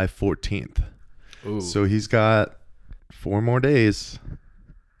July 14th. Ooh. So he's got 4 more days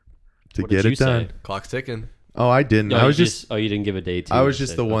to What get did you it done. say? Clock's ticking. Oh, I didn't. No, I was just you didn't give a date. I was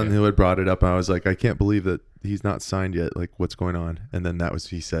just the one who had brought it up. And I was like, I can't believe that he's not signed yet. Like, what's going on? And then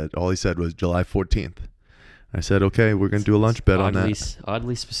all he said was July 14th. I said, okay, we're going to do a lunch bet on that.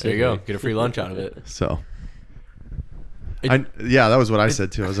 Oddly There specific. you go. Get a free lunch out of it. So, that was what I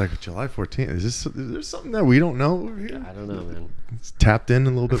said too. I was like, July 14th. Is there something that we don't know over here? I don't know, man. It's tapped in a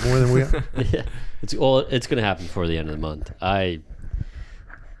little bit more than we are. Yeah. It's going to happen before the end of the month. I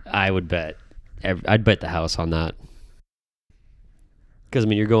would bet. I'd bet the house on that. Because,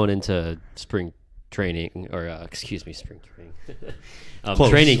 you're going into spring training, or, spring training.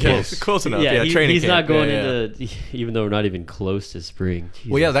 Training camp. Close enough. Yeah, training he's camp. not going into, even though we're not even close to spring.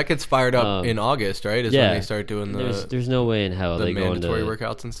 Jesus. Well, yeah, that gets fired up in August, right? Is when they start doing there's no way in hell the they go into mandatory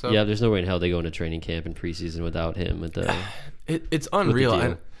workouts and stuff. Yeah, there's no way in hell they go into training camp and preseason without him. It's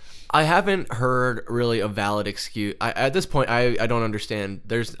unreal. I haven't heard really a valid excuse. At this point, I don't understand.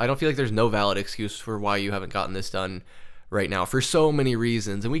 I don't feel like there's no valid excuse for why you haven't gotten this done right now for so many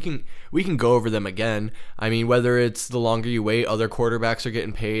reasons, and we can go over them again. Whether it's the longer you wait, other quarterbacks are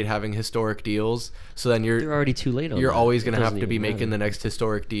getting paid, having historic deals, so then they're already too late on you're that. always going to have to be making the next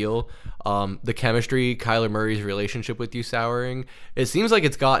historic deal. The chemistry, Kyler Murray's relationship with you souring, it seems like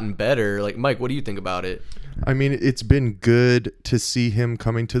it's gotten better. Like, Mike, what do you think about it? It's been good to see him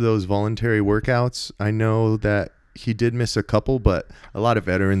coming to those voluntary workouts. I know that he did miss a couple, but a lot of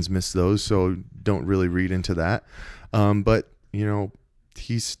veterans miss those, so don't really read into that. But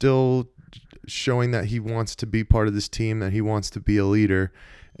he's still showing that he wants to be part of this team, that he wants to be a leader.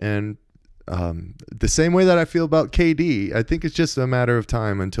 And the same way that I feel about KD. I think it's just a matter of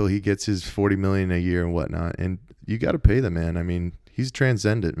time until he gets his $40 million a year and whatnot. And you got to pay the man. I mean, he's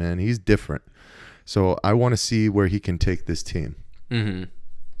transcendent, man. He's different. So I want to see where he can take this team. Mm-hmm.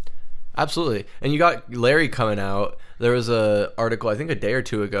 Absolutely. And you got Larry coming out. There was a article, I think a day or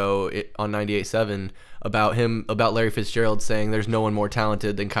two ago on 98.7 about Larry Fitzgerald saying there's no one more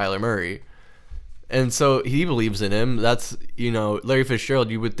talented than Kyler Murray. And so he believes in him. That's, Larry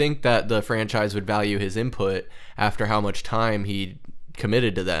Fitzgerald, you would think that the franchise would value his input after how much time he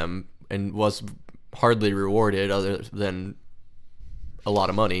committed to them and was hardly rewarded other than a lot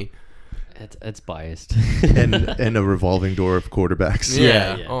of money. It's biased. and a revolving door of quarterbacks.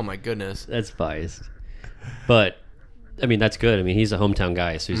 Yeah. Oh, my goodness. That's biased. But, I mean, that's good. I mean, he's a hometown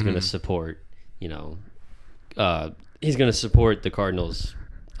guy, so he's going to support, he's going to support the Cardinals'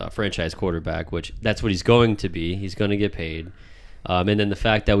 franchise quarterback, which that's what he's going to be. He's going to get paid. And then the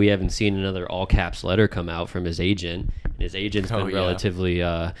fact that we haven't seen another all-caps letter come out from his agent, and his agent's been relatively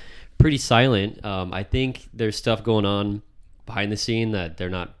pretty silent. I think there's stuff going on behind the scene that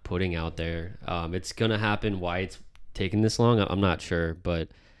they're not putting out there. It's going to happen. Why it's taking this long, I'm not sure, but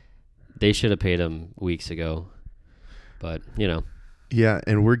they should have paid him weeks ago. But, Yeah,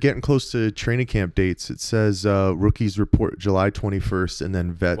 and we're getting close to training camp dates. It says rookies report July 21st, and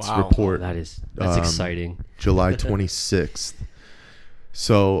then vets report. That's exciting. July 26th.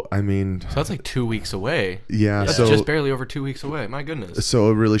 So, I mean... So that's like 2 weeks away. Yeah. That's just barely over 2 weeks away. My goodness. So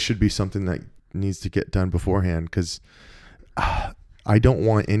it really should be something that needs to get done beforehand, because I don't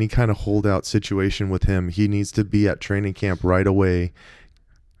want any kind of holdout situation with him. He needs to be at training camp right away,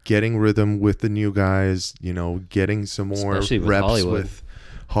 getting rhythm with the new guys, getting some more Especially with reps with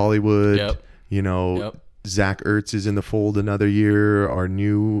Hollywood. Yep. Zach Ertz is in the fold another year. Our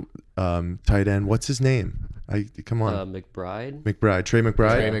new tight end, what's his name? Come on. McBride, Trey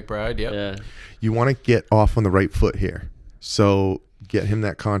McBride. Trey McBride, yep. Yeah. You want to get off on the right foot here. So get him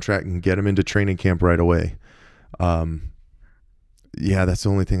that contract and get him into training camp right away. Yeah, that's the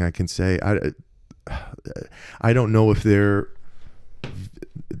only thing I can say. I don't know if their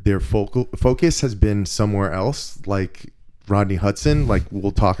focus has been somewhere else, like Rodney Hudson, like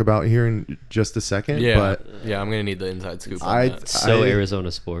we'll talk about here in just a second. Yeah, but I'm gonna need the inside scoop on that.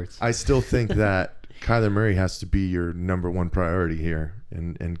 Arizona sports. I still think that Kyler Murray has to be your number one priority here,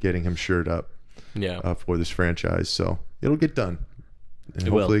 and getting him shored up. For this franchise, so it'll get done, and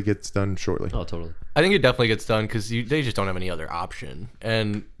hopefully it gets done shortly. Oh, totally. I think it definitely gets done because they just don't have any other option,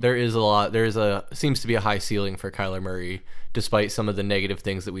 and seems to be a high ceiling for Kyler Murray, despite some of the negative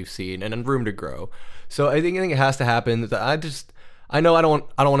things that we've seen, and room to grow. So I think it has to happen. I know I don't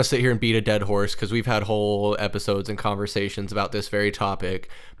want to sit here and beat a dead horse because we've had whole episodes and conversations about this very topic,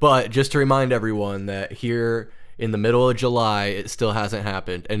 but just to remind everyone that here in the middle of July, it still hasn't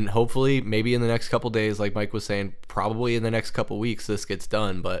happened, and hopefully maybe in the next couple days, like Mike was saying, probably in the next couple weeks this gets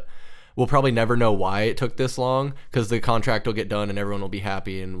done, but we'll probably never know why it took this long because the contract will get done and everyone will be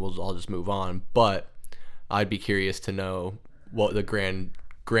happy and we'll all just move on. But I'd be curious to know what the grand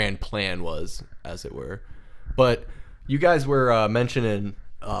plan was, as it were. But you guys were mentioning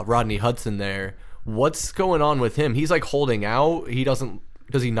Rodney Hudson there. What's going on with him? He's like holding out.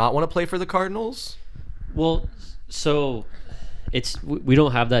 Does he not want to play for the Cardinals? Well, so we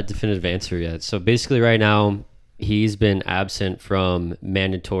don't have that definitive answer yet. So basically right now, he's been absent from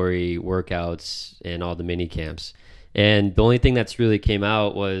mandatory workouts and all the mini camps. And the only thing that's really came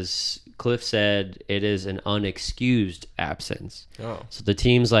out was Cliff said it is an unexcused absence. Oh. So the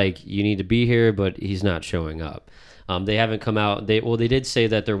team's like, you need to be here, but he's not showing up. They haven't come out. They did say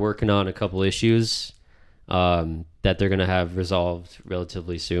that they're working on a couple issues that they're going to have resolved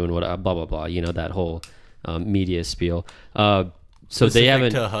relatively soon. Blah, blah, blah. That whole media spiel. So Specific they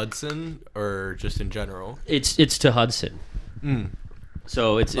haven't to Hudson or just in general. It's to Hudson.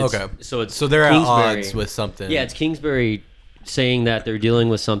 So it's okay. So they're at Kingsbury. odds with something. Yeah, it's Kingsbury saying that they're dealing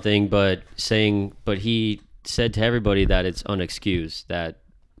with something, but he said to everybody that it's unexcused, that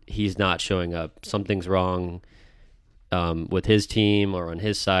he's not showing up. Something's wrong with his team or on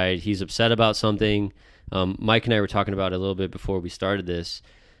his side. He's upset about something. Mike and I were talking about it a little bit before we started this.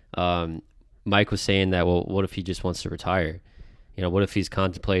 Mike was saying that, well, what if he just wants to retire? What if he's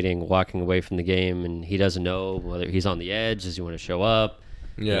contemplating walking away from the game and he doesn't know whether he's on the edge? Does he want to show up?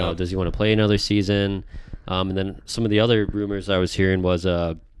 Yeah. Does he want to play another season? And then some of the other rumors I was hearing was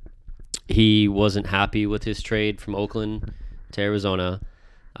he wasn't happy with his trade from Oakland to Arizona.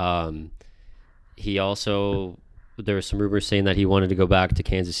 He also, there were some rumors saying that he wanted to go back to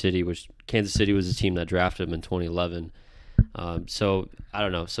Kansas City, which Kansas City was the team that drafted him in 2011. So I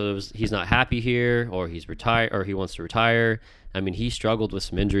don't know. So he's not happy here, or he's retired, or he wants to retire. I mean, he struggled with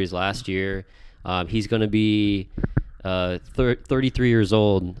some injuries last year. He's going to be 33 years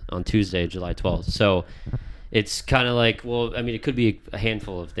old on Tuesday, July 12th. So it's kind of like, well, I mean, it could be a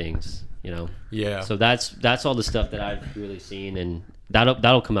handful of things, you know. Yeah. So that's all the stuff that I've really seen, and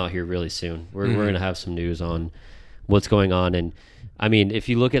that'll come out here really soon. We're going to have some news on what's going on. And I mean, if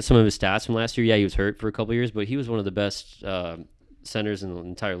you look at some of his stats from last year, yeah, he was hurt for a couple of years, but he was one of the best centers in the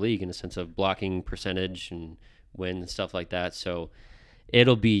entire league in the sense of blocking percentage and win and stuff like that. So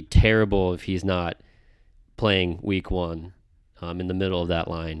it'll be terrible if he's not playing week 1 in the middle of that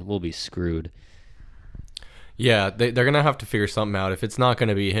line. We'll be screwed. Yeah, they're going to have to figure something out if it's not going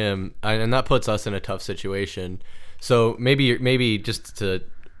to be him, and that puts us in a tough situation. So maybe just to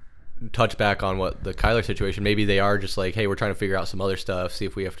touch back on what the Kyler situation, maybe they are just like, hey, we're trying to figure out some other stuff, see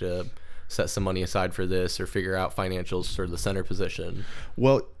if we have to set some money aside for this or figure out financials for the center position.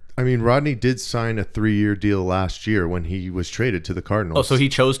 Well, I mean, Rodney did sign a 3-year deal last year when he was traded to the Cardinals. Oh, so he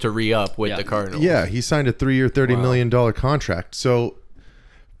chose to re-up with the Cardinals. Yeah, he signed a 3-year, $30 million contract. So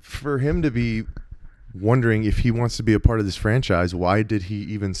for him to be wondering if he wants to be a part of this franchise, why did he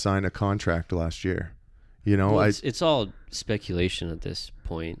even sign a contract last year? You know, well, it's all speculation at this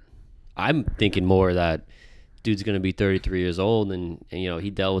point. I'm thinking more that dude's going to be 33 years old, and you know, he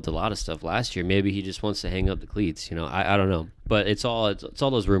dealt with a lot of stuff last year. Maybe he just wants to hang up the cleats. You know, I don't know, but it's all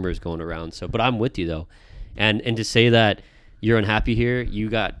those rumors going around. So, but I'm with you though, and to say that you're unhappy here, you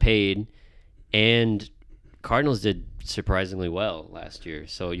got paid, and Cardinals did surprisingly well last year.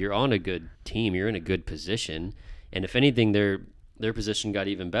 So you're on a good team. You're in a good position, and if anything, their position got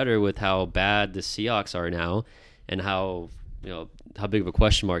even better with how bad the Seahawks are now, and how big of a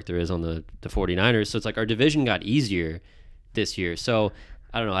question mark there is on the 49ers. So it's like our division got easier this year. So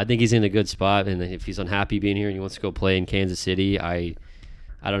I don't know. I think he's in a good spot, and if he's unhappy being here and he wants to go play in Kansas City, I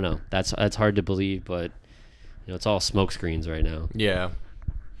don't know. That's hard to believe, but you know, it's all smoke screens right now. Yeah.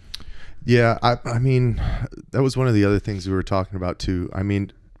 Yeah, I mean, that was one of the other things we were talking about too. I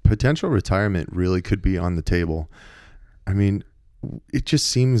mean, potential retirement really could be on the table. I mean, it just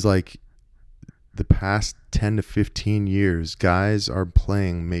seems like the past 10 to 15 years, guys are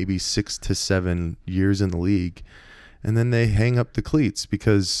playing maybe 6 to 7 years in the league, and then they hang up the cleats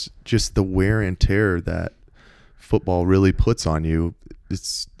because just the wear and tear that football really puts on you,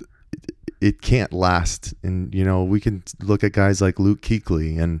 it can't last. And, you know, we can look at guys like Luke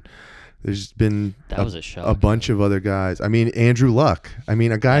Kuechly, and there's been a bunch of other guys. I mean, Andrew Luck. I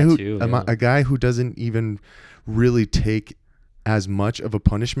mean, a guy who doesn't even really take as much of a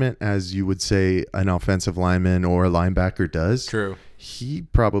punishment as you would say an offensive lineman or a linebacker does. True. He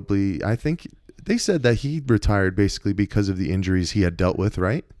probably, I think they said that he retired basically because of the injuries he had dealt with,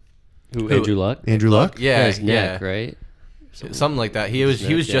 right? Who? Andrew Luck? Andrew Luck? Yeah, his neck, right? Something like that. He was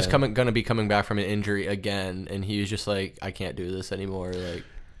just going to be coming back from an injury again, and he was just like, I can't do this anymore. Like,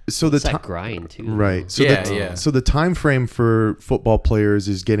 so it's that grind too, right? So so the time frame for football players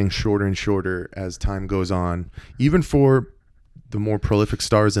is getting shorter and shorter as time goes on, even for the more prolific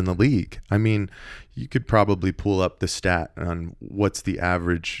stars in the league. I mean, you could probably pull up the stat on what's the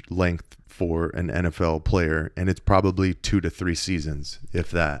average length for an NFL player, and it's probably 2 to 3 seasons,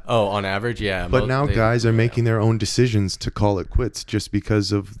 if that. Oh, on average, yeah. But now guys are making their own decisions to call it quits just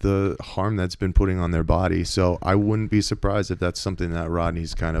because of the harm that's been putting on their body. So I wouldn't be surprised if that's something that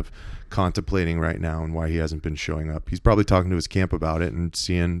Rodney's kind of contemplating right now, and why he hasn't been showing up. He's probably talking to his camp about it and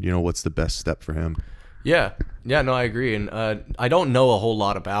seeing, you know, what's the best step for him. Yeah, no, I agree, and I don't know a whole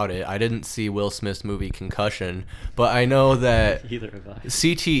lot about it. I didn't see Will Smith's movie Concussion, but I know that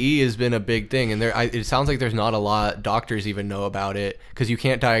CTE has been a big thing, and it sounds like there's not a lot doctors even know about it, because you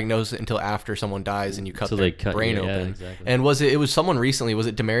can't diagnose it until after someone dies and you cut their brain open. Yeah, exactly. And it was someone recently, was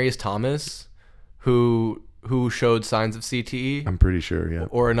it Demaryius Thomas, who showed signs of CTE? I'm pretty sure, yeah.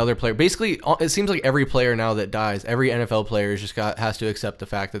 Or another player. Basically, it seems like every player now that dies, every NFL player has to accept the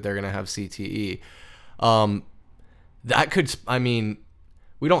fact that they're going to have CTE. That could, I mean,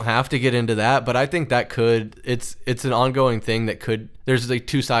 we don't have to get into that, but I think that it's an ongoing thing that could, there's like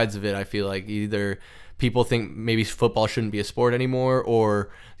two sides of it. I feel like either people think maybe football shouldn't be a sport anymore, or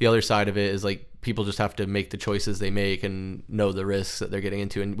the other side of it is like people just have to make the choices they make and know the risks that they're getting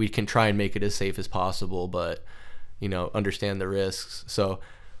into, and we can try and make it as safe as possible, but, you know, understand the risks. So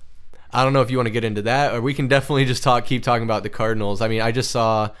I don't know if you want to get into that, or we can definitely just keep talking about the Cardinals. I mean, I just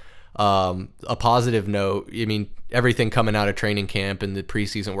saw a positive note. I mean, everything coming out of training camp and the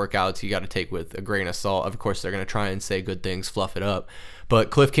preseason workouts, you got to take with a grain of salt. Of course, they're going to try and say good things, fluff it up.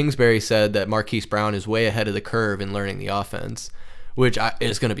 But Cliff Kingsbury said that Marquise Brown is way ahead of the curve in learning the offense, which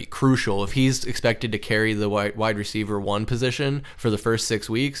is going to be crucial. If he's expected to carry the wide receiver 1 position for the first 6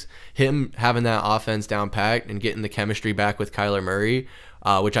 weeks, him having that offense down packed and getting the chemistry back with Kyler Murray,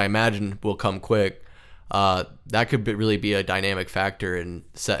 which I imagine will come quick, that could really be a dynamic factor in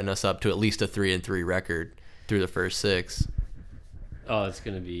setting us up to at least a 3-3 record through the first 6. Oh, it's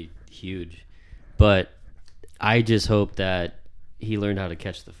going to be huge. But I just hope that he learned how to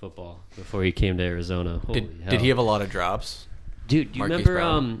catch the football before he came to Arizona. Holy hell. Did he have a lot of drops? Dude, do you Marquise remember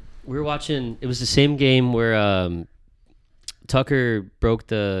Brown? we were watching, it was the same game where Tucker broke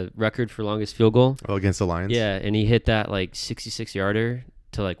the record for longest field goal. Oh, against the Lions? Yeah, and he hit that like 66-yarder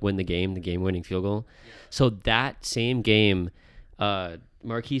to like win the game-winning field goal. So that same game,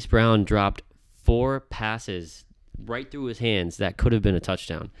 Marquise Brown dropped 4 passes right through his hands that could have been a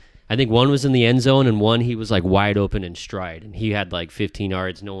touchdown. I think one was in the end zone and one he was like wide open in stride, and he had like 15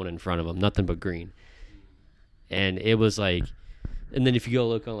 yards, no one in front of him, nothing but green. And it was like, and then if you go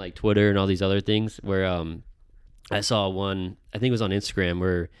look on like Twitter and all these other things where I saw one, I think it was on Instagram,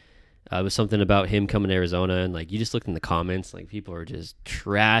 where it was something about him coming to Arizona, and like you just looked in the comments, like people are just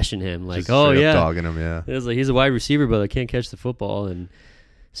trashing him, like, Just oh straight up yeah, dogging him, yeah. it was like he's a wide receiver, but I can't catch the football. And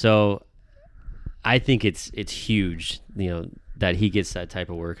so I think it's huge, that he gets that type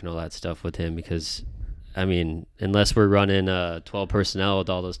of work and all that stuff with him, because I mean, unless we're running 12 personnel with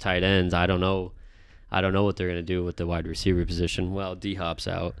all those tight ends, I don't know what they're going to do with the wide receiver position. Well, D-Hop's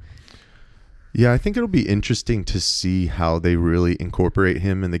out. Yeah, I think it'll be interesting to see how they really incorporate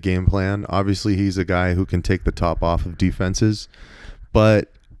him in the game plan. Obviously, he's a guy who can take the top off of defenses,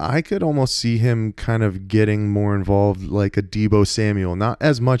 but I could almost see him kind of getting more involved like a Deebo Samuel, not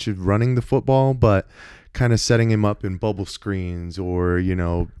as much as running the football, but kind of setting him up in bubble screens or,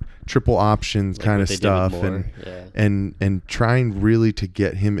 triple options Like kind what of they did stuff, with Moore. Yeah. and trying really to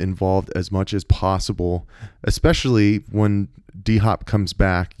get him involved as much as possible, especially when D-Hop comes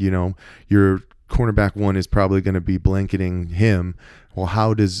back. Your cornerback 1 is probably going to be blanketing him. Well,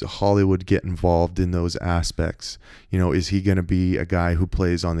 how does Hollywood get involved in those aspects? Is he going to be a guy who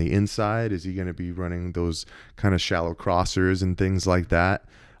plays on the inside? Is he going to be running those kind of shallow crossers and things like that?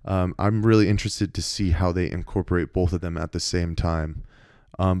 I'm really interested to see how they incorporate both of them at the same time.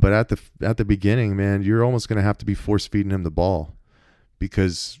 But at the beginning, man, you're almost going to have to be force feeding him the ball,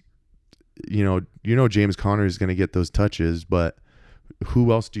 because James Conner is going to get those touches, but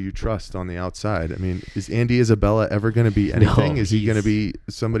who else do you trust on the outside? I mean, is Andy Isabella ever going to be anything? No, is he going to be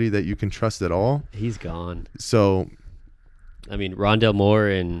somebody that you can trust at all? He's gone. So, I mean, Rondell Moore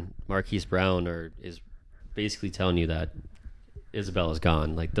and Marquise Brown is basically telling you that Isabella's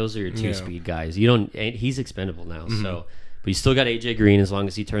gone. Like, those are your 2 speed guys. He's expendable now. Mm-hmm. So, but you still got AJ Green as long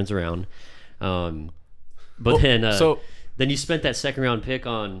as he turns around. Then you spent that 2nd round pick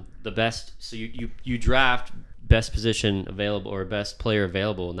on the best. So you draft best position available or best player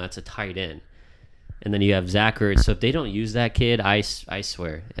available, and that's a tight end. And then you have Zach Ertz. So if they don't use that kid, I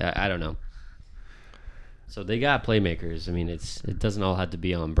swear, I don't know. So they got playmakers. I mean, it doesn't all have to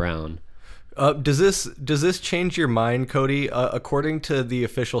be on Brown. Does this change your mind, Cody? According to the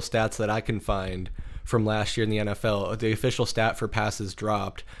official stats that I can find from last year in the NFL, the official stat for passes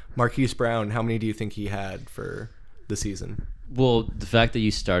dropped, Marquise Brown, how many do you think he had for the season? Well, the fact that you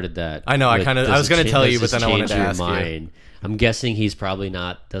started that, I know. I was going to tell you, but then I wanted to ask you. I'm guessing he's probably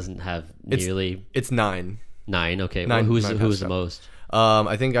doesn't have nearly. It's 9. 9. Okay. 9, well, who's the most?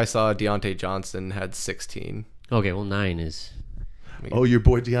 I think I saw Deontay Johnson had 16. Okay. Well, 9 is. Oh, your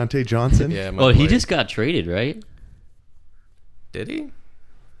boy Deontay Johnson? Yeah. He just got traded, right? Did he?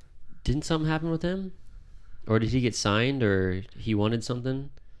 Didn't something happen with him? Or did he get signed, or he wanted something?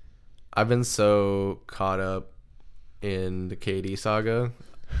 I've been so caught up in the KD saga,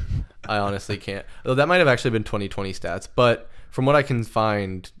 I honestly can't. Though that might have actually been 2020 stats, but from what I can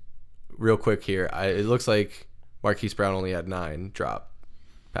find real quick here, it looks like Marquise Brown only had 9 drop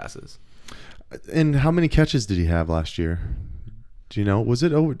passes. And how many catches did he have last year? Do you know? Was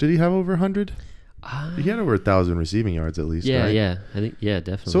it over? Did he have over 100? He had over 1,000 receiving yards at least. Yeah, right? yeah. I think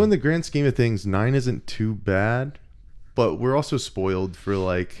definitely. So in the grand scheme of things, 9 isn't too bad, but we're also spoiled for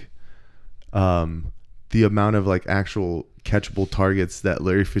like the amount of like actual catchable targets that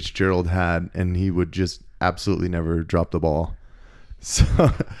Larry Fitzgerald had, and he would just absolutely never drop the ball.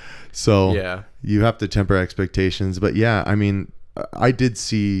 So yeah, you have to temper expectations. But yeah, I mean, I did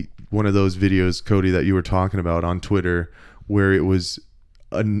see one of those videos, Cody, that you were talking about on Twitter, where it was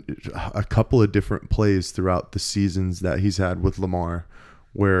a couple of different plays throughout the seasons that he's had with Lamar,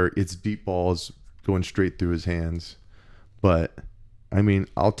 where it's deep balls going straight through his hands. But I mean,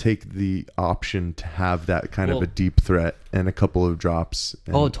 I'll take the option to have that kind of a deep threat and a couple of drops.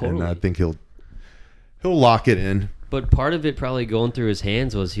 And, totally. And I think he'll lock it in. But part of it probably going through his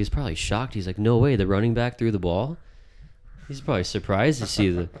hands was he was probably shocked. He's like, no way, the running back threw the ball. He's probably surprised to see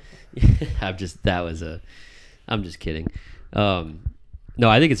the. I'm just kidding. No,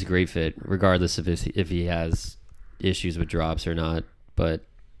 I think it's a great fit, regardless of if he has issues with drops or not. But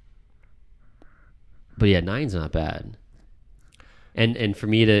yeah, 9's not bad. And for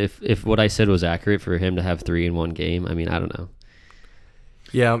me to, if what I said was accurate, for him to have 3 in one game, I mean, I don't know.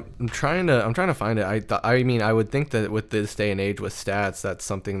 Yeah, I'm trying to find it. I mean, I would think that with this day and age with stats, that's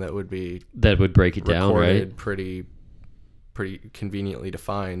something that would break it down, right? Pretty conveniently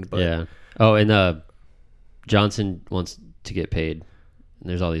defined. But yeah. Oh, and Johnson wants to get paid. And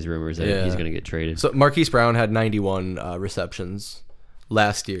there's all these rumors that he's going to get traded. So Marquise Brown had 91 receptions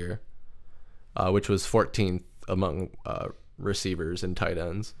last year, which was 14th among receivers and tight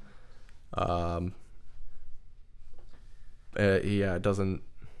ends. It doesn't.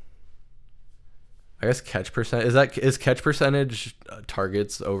 I guess catch percent is catch percentage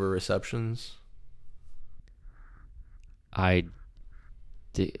targets over receptions. Is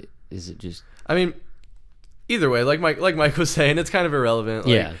it just? I mean, either way, like Mike was saying, it's kind of irrelevant.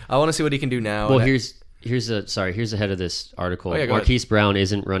 Like, yeah, I want to see what he can do now. Well, here's the head of this article. Marquise Brown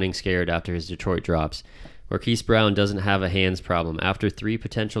isn't running scared after his Detroit drops. Marquise Brown doesn't have a hands problem. After 3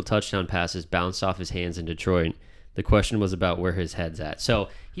 potential touchdown passes bounced off his hands in Detroit, the question was about where his head's at. So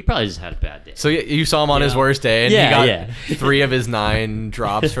he probably just had a bad day. So you saw him on his worst day, and he got 3 of his 9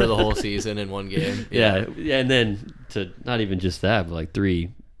 drops for the whole season in one game. Yeah, and then to not even just that, but like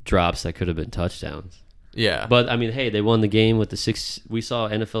 3 drops that could have been touchdowns. Yeah. But, I mean, hey, they won the game with the 6. We saw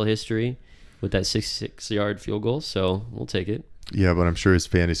NFL history with that 66-yard field goal, so we'll take it. Yeah, but I'm sure his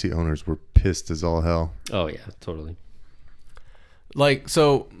fantasy owners were pissed as all hell. Oh, yeah, totally. Like,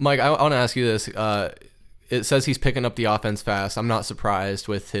 so, Mike, I want to ask you this. It says he's picking up the offense fast. I'm not surprised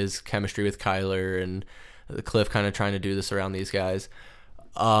with his chemistry with Kyler and Cliff kind of trying to do this around these guys.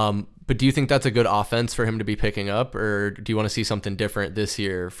 But do you think that's a good offense for him to be picking up, or do you want to see something different this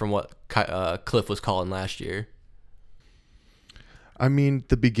year from what Cliff was calling last year? I mean,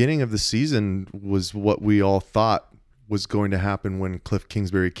 the beginning of the season was what we all thought was going to happen when Cliff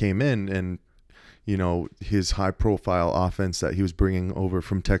Kingsbury came in, and, you know, his high-profile offense that he was bringing over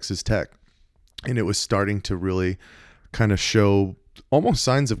from Texas Tech. And it was starting to really kind of show almost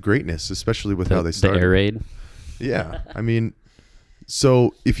signs of greatness, especially with how they started. The air raid? Yeah. I mean,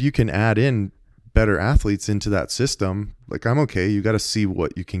 so if you can add in better athletes into that system, like, I'm okay. You got to see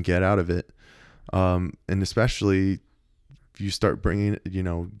what you can get out of it. And especially if you start bringing,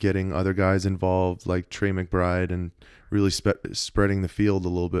 getting other guys involved like Trey McBride and really spreading the field a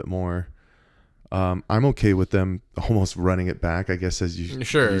little bit more. I'm okay with them almost running it back, I guess, as you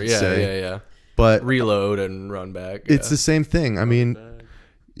say. Yeah. But reload and run back. It's the same thing. I mean,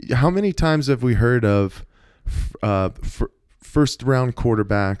 how many times have we heard of first round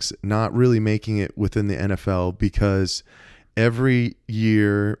quarterbacks not really making it within the NFL because every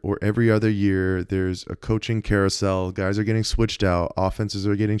year or every other year there's a coaching carousel, guys are getting switched out, offenses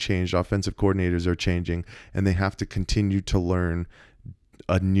are getting changed, offensive coordinators are changing, and they have to continue to learn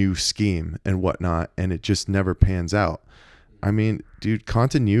a new scheme and whatnot, and it just never pans out. I mean, dude,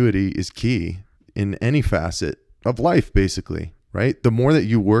 continuity is key in any facet of life, basically, right? The more that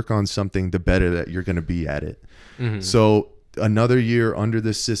you work on something, the better that you're going to be at it. Mm-hmm. So another year under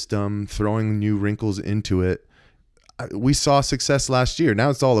this system, throwing new wrinkles into it, we saw success last year. Now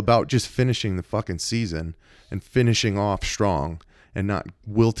it's all about just finishing the fucking season and finishing off strong and not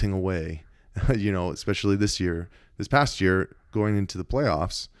wilting away, especially this past year, going into the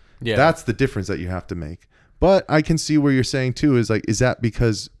playoffs. Yeah. That's the difference that you have to make. But I can see where you're saying too is like, is that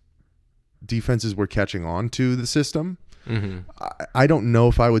because defenses were catching on to the system? Mm-hmm. I don't know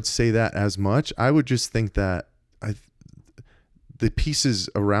if I would say that as much. I would just think that the pieces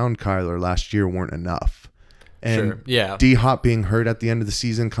around Kyler last year weren't enough. And D-Hop being hurt at the end of the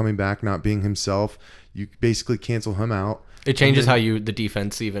season, coming back, not being himself, you basically cancel him out. It changes how the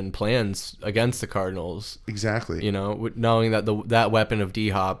defense even plans against the Cardinals. Exactly. Knowing that that weapon of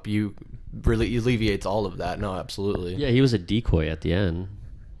D-Hop, you really alleviates all of that. No, absolutely. Yeah, he was a decoy at the end.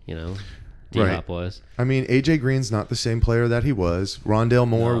 D-Hop was. I mean, AJ Green's not the same player that he was. Rondale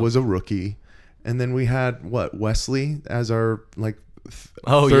Moore was a rookie, and then we had Wesley as our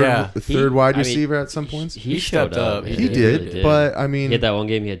third wide receiver at some points. He showed up. He did, really did. But I mean, he had that one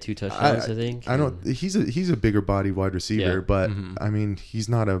game. He had 2 touchdowns. I think. I don't. He's a bigger body wide receiver, but I mean, he's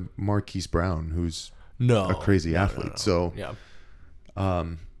not a Marquise Brown who's a crazy athlete. No.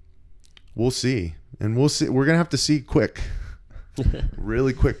 So we'll see, and we'll see. We're gonna have to see quick.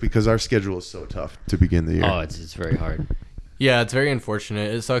 Really quick, because our schedule is so tough to begin the year. Oh, it's very hard. Yeah, it's very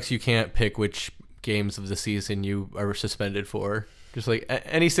unfortunate. It sucks you can't pick which games of the season you are suspended for. Just like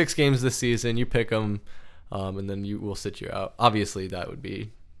any 6 games this season, you pick them, and then we'll sit you out. Obviously, that would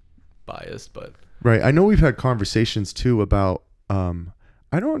be biased, but Right. I know we've had conversations too about.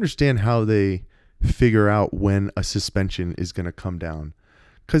 I don't understand how they figure out when a suspension is going to come down,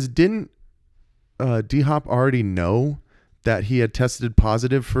 because didn't D-Hop already know that he had tested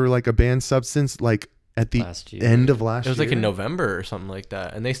positive for like a banned substance like at the end of last year? It was like in November or something like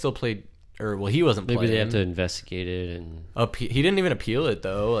that, and they still played. Or well, he wasn't Maybe playing. they have to investigate it and. He didn't even appeal it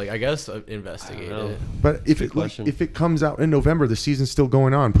though. Like I guess investigate it. But if it comes out in November, the season's still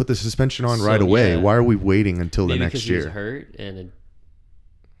going on. Put the suspension on right away. Yeah. Why are we waiting until Maybe the next year? He was hurt and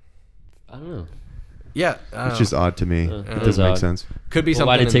I don't know. Yeah, it's just odd to me. It doesn't make sense. Could be something.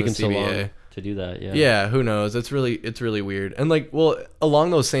 Why did it take in him the so CBA. long to do that? Yeah. Yeah, who knows? It's really weird. And like, well,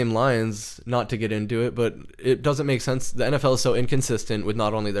 along those same lines, not to get into it, but it doesn't make sense. The NFL is so inconsistent with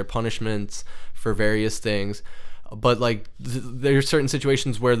not only their punishments for various things, but like there's certain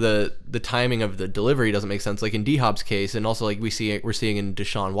situations where the timing of the delivery doesn't make sense. Like in D-Hop's case, and also like we're seeing in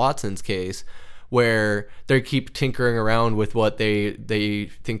Deshaun Watson's case, where they keep tinkering around with what they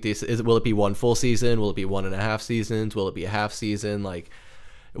think this is. Will it be 1 full season? Will it be 1.5 seasons? Will it be a half season? Like,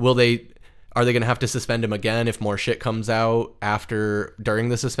 are they going to have to suspend him again if more shit comes out during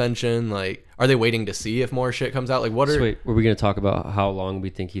the suspension? Like, are they waiting to see if more shit comes out? Like, wait, were we going to talk about how long we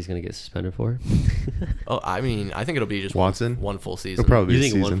think he's going to get suspended for? I mean, I think it'll be just Watson? one full season. It'll probably You be a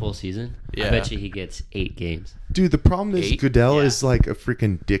think season. 1 full season? Yeah. I bet you he gets 8 games. Dude, the problem is 8? Goodell Yeah. is like a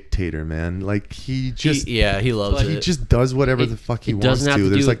freaking dictator, man. Like he loves But he it. just does whatever the fuck he wants to.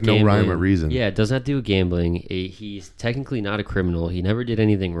 There's like no rhyme or reason. Yeah, it doesn't have to do with gambling. He's technically not a criminal. He never did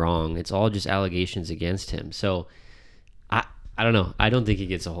anything wrong. It's all just allegations against him. So, I don't know. I don't think he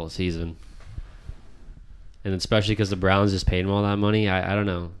gets a whole season. And especially because the Browns just paid him all that money. I don't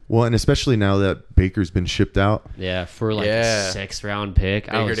know. Well, and especially now that Baker's been shipped out. Yeah, for like a 6th round pick.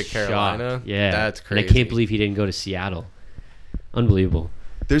 I Baker was to Carolina? shocked. Yeah. That's And I crazy. can't believe he didn't go to Seattle. Unbelievable.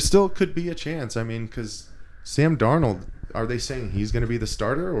 There still could be a chance. I mean, because Sam Darnold, are they saying he's going to be the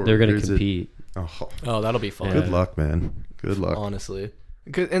starter? Or They're going to is it- compete. Oh, that'll be fun. Yeah. Good luck, man. Good luck. Honestly.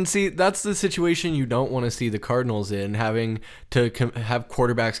 And see, that's the situation you don't want to see the Cardinals in, having to have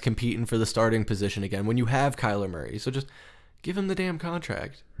quarterbacks competing for the starting position again when you have Kyler Murray. So just give him the damn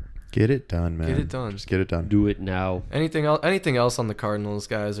contract. Get it done, man. Get it done. Just get it done. Do it now. Anything else on the Cardinals,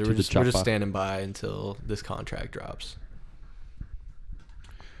 guys? Or To we're the just chopper. standing by until this contract drops.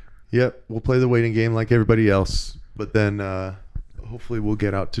 Yep, we'll play the waiting game like everybody else. But then hopefully we'll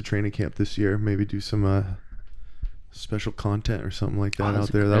get out to training camp this year. Maybe do some special content or something like that out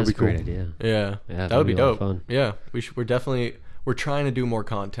there. That would be cool. Great idea. Yeah, Yeah, that would be a lot of dope. fun. Yeah, we're trying to do more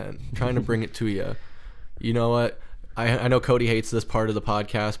content, trying to bring it to you. You know what? I know Cody hates this part of the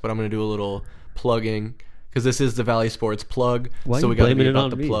podcast, but I'm going to do a little plugging because this is the Valley Sports plug. Why so are we you got to blaming be it about on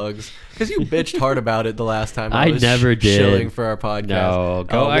the me? plugs because you bitched hard about it the last time. I was never did. Shilling for our podcast. No,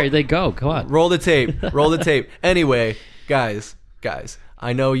 go. Oh, All right, they go. Come on. Roll the tape. Roll the tape. Anyway, guys,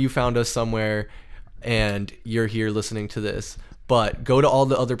 I know you found us somewhere and you're here listening to this, but go to all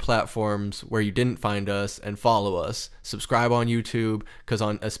the other platforms where you didn't find us and follow us. Subscribe on YouTube,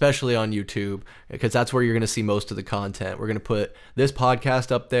 especially on YouTube, because that's where you're going to see most of the content. We're going to put this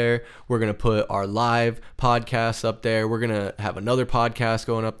podcast up there. We're going to put our live podcasts up there. We're going to have another podcast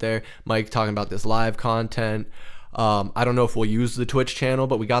going up there. Mike talking about this live content. I don't know if we'll use the Twitch channel,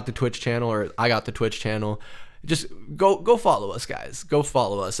 but we got the Twitch channel, or I got the Twitch channel. Just go follow us, guys. Go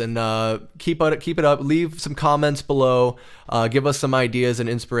follow us and keep it up. Leave some comments below. Give us some ideas and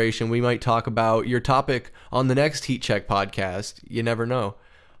inspiration. We might talk about your topic on the next Heat Check podcast. You never know.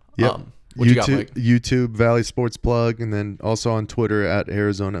 Yep. What you got, Mike? YouTube Valley Sports Plug, and then also on Twitter at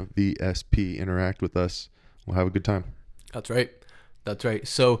Arizona VSP. Interact with us. We'll have a good time. That's right.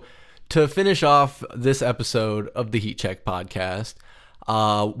 So to finish off this episode of the Heat Check podcast,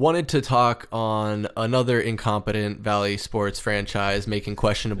 wanted to talk on another incompetent Valley sports franchise making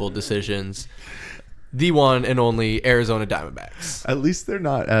questionable decisions. The one and only Arizona Diamondbacks. At least they're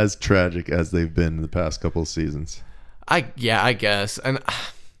not as tragic as they've been in the past couple of seasons. I guess. And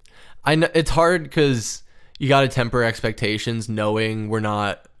I know it's hard because you got to temper expectations knowing we're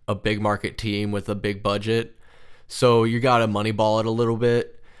not a big market team with a big budget. So you got to moneyball it a little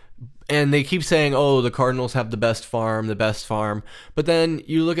bit. And they keep saying, oh, the Cardinals have the best farm. But then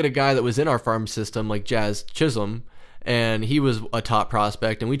you look at a guy that was in our farm system like Jazz Chisholm, and he was a top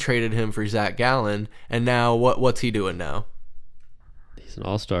prospect, and we traded him for Zach Gallen. And now what's he doing now? He's an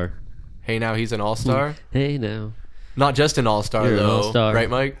all-star. Hey, now he's an all-star? Hey, now. Not just an all-star, You're an though. all-star. Right,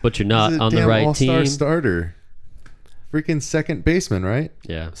 Mike? But you're not He's a on the damn right all-star team. starter. freaking second baseman, right?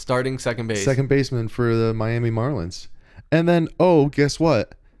 Yeah. Starting second base. Second baseman for the Miami Marlins. And then, guess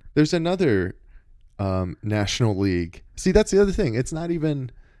what? There's another National League. See, that's the other thing. It's not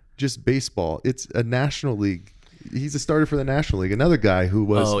even just baseball. It's a National League. He's a starter for the National League. Another guy who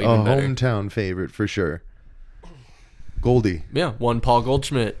was a even better. hometown favorite for sure. Goldie. Yeah, one Paul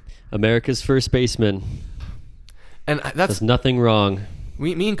Goldschmidt. America's first baseman. And that's Does nothing wrong.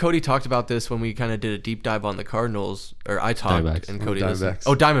 me and Cody talked about this when we kind of did a deep dive on the Cardinals, or I talked Diamondbacks. and Cody Diamondbacks. listened.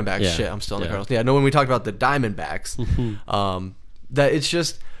 Oh, Diamondbacks. Yeah. Shit, I'm still on the Yeah. Cardinals. Yeah, no, when we talked about the Diamondbacks, that it's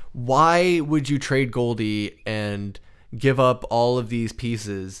just, why would you trade Goldie and give up all of these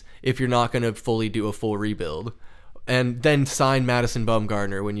pieces if you're not going to fully do a full rebuild, and then sign Madison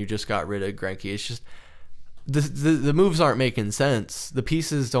Bumgarner when you just got rid of Greinke? It's just, the moves aren't making sense. The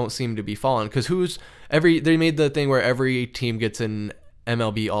pieces don't seem to be falling, because they made the thing where every team gets an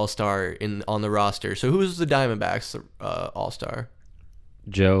MLB All-Star on the roster. So who's the Diamondbacks All-Star?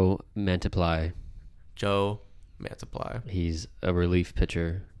 Joe Mantiply. Joe Mantiply. He's a relief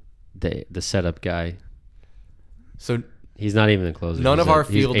pitcher. The setup guy. So He's not even a closer. none He's of our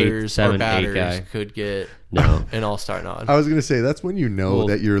he's fielders or 7, 8 batters guy. could get No. an All-Star nod. I was going to say, that's when you know Well-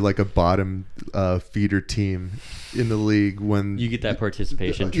 that you're like a bottom feeder team in the league when... You get that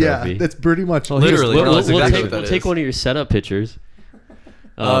participation yeah, trophy. that's pretty much... Literally, We'll, no, that's we'll exactly take, what that we'll take is. one of your setup pitchers.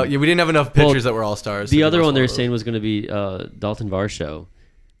 Yeah, we didn't have enough pitchers that were All-Stars. The to other give us one they were of those. saying was going to be Dalton Varsho.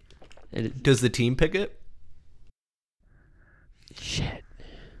 And Does the team pick it? shit.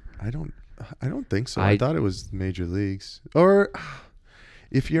 I don't think so. I- I thought it was major leagues. Or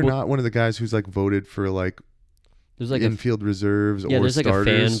if you're Well- not one of the guys who's like voted for like There's like infield reserves yeah, or there's like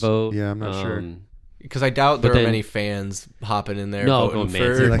starters. a fan vote. Yeah, I'm not sure. Because I doubt But there are then- many fans hopping in there No, voting going for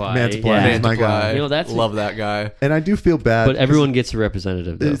Mantiply. Like Mantiply Yeah. is my guy. You know, that's- love that guy. And I do feel bad. But 'cause everyone gets a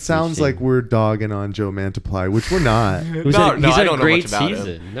representative. Though, It sounds like we're dogging on Joe Mantiply, which we're not. he's No, had, no, he's I had don't a know great much about him.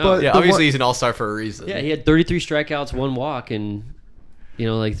 season. No. But- Yeah, the obviously one- he's an All-Star for a reason. Yeah, he had 33 strikeouts, 1 walk, and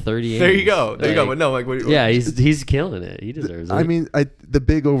like 30 There you innings. go. There you go. Like, But no, like, what, yeah, he's killing it. He deserves it. I mean, the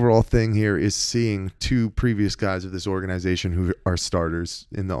big overall thing here is seeing two previous guys of this organization who are starters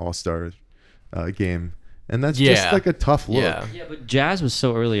in the All-Star game. And that's just Yeah. like a tough look. Yeah. yeah, but Jazz was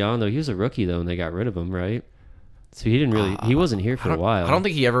so early on though. He was a rookie though, and they got rid of him, right? So he didn't really. He wasn't here for a while. I don't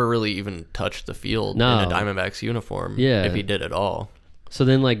think he ever really even touched the field No. in a Diamondbacks uniform. Yeah. If he did at all. So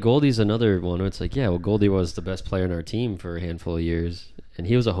then, like Goldie's another one where it's like, yeah, well, Goldie was the best player in our team for a handful of years, and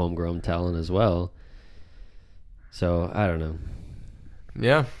he was a homegrown talent as well. So I don't know.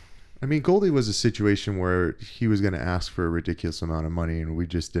 Yeah. I mean, Goldie was a situation where he was going to ask for a ridiculous amount of money, and we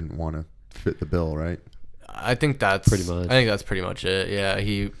just didn't want to fit the bill, right? I think that's Pretty much. I think that's pretty much it. Yeah,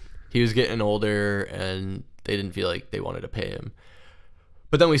 he was getting older, and they didn't feel like they wanted to pay him.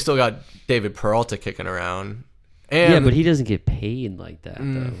 But then we still got David Peralta kicking around. And Yeah, but he doesn't get paid like that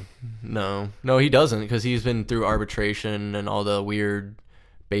though. no, he doesn't, because he's been through arbitration and all the weird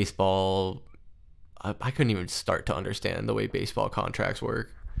baseball. I couldn't even start to understand the way baseball contracts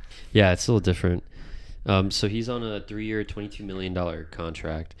work. Yeah, it's a little different. So he's on a 3-year, $22 million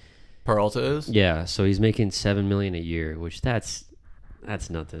contract. Peralta is. Yeah, so he's making $7 million a year, which that's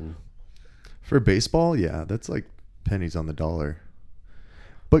nothing. For baseball, yeah, that's like pennies on the dollar.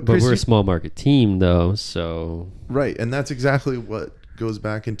 But But Chris, we're a small market team though, so right, and that's exactly what goes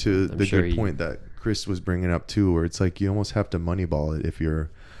back into I'm the sure good point that Chris was bringing up too, where it's like you almost have to moneyball it if you're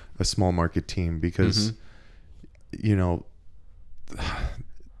a small market team, because you know,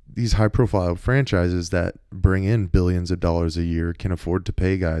 these high profile franchises that bring in billions of dollars a year can afford to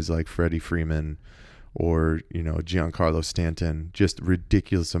pay guys like Freddie Freeman or, you know, Giancarlo Stanton just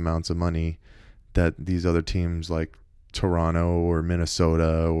ridiculous amounts of money that these other teams like Toronto or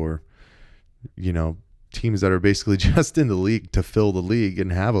Minnesota or, you know, teams that are basically just in the league to fill the league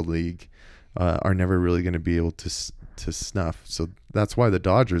and have a league are never really going to be able to snuff. So that's why the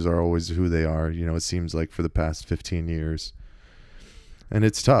Dodgers are always who they are. You know, it seems like for the past 15 years. And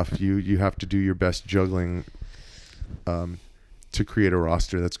it's tough. You have to do your best juggling to create a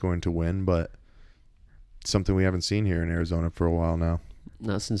roster that's going to win, but something we haven't seen here in Arizona for a while now.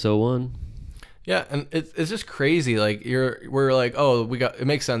 not since 01. Yeah, and it's just crazy. Like we're like, oh, it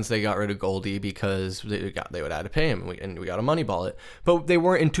makes sense they got rid of Goldie because they would have to pay him, and we got to moneyball it. But they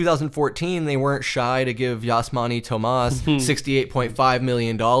weren't in 2014. They weren't shy to give Yasmani Tomas $68.5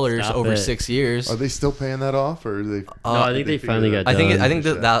 million over it. 6 years. Are they still paying that off, or are they? No, I think they finally got I think done. I think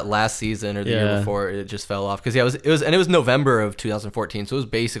that last season or the year Yeah. before it just fell off because it was November of 2014, so it was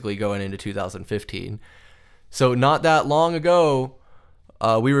basically going into 2015. So not that long ago.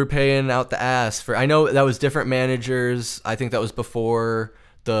 We were paying out the ass for. I know that was different managers. I think that was before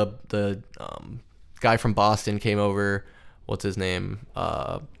the guy from Boston came over. What's his name?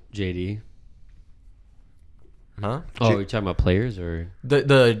 JD. Huh? Oh, you're talking about players or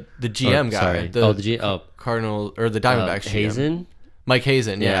the GM guy? Sorry. The Cardinal or the Diamondbacks GM. Hazen. Mike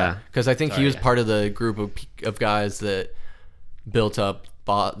Hazen, yeah. Yeah. Because I think he Sorry, was yeah. part of the group of guys that built up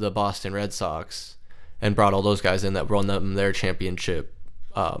the Boston Red Sox and brought all those guys in that won them their championship.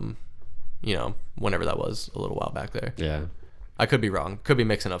 Whenever that was, a little while back there. Yeah. I could be wrong. Could be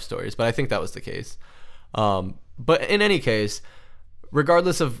mixing up stories, but I think that was the case. But in any case,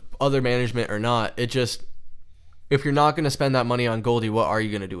 regardless of other management or not, if you're not going to spend that money on Goldie, what are you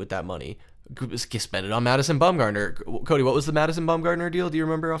going to do with that money? Spend it on Madison Bumgarner. Cody, what was the Madison Bumgarner deal? Do you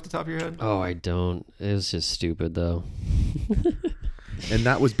remember off the top of your head? Oh, I don't. It was just stupid though. And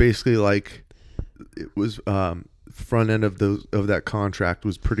that was basically like, it was front end of that contract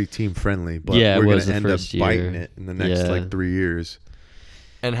was pretty team friendly, but Yeah, it we're was gonna the end up first biting year. it in the next Yeah. 3 years.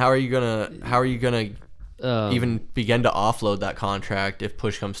 And how are you gonna even begin to offload that contract if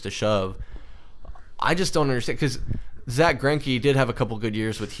push comes to shove? I just don't understand, because Zach Greinke did have a couple good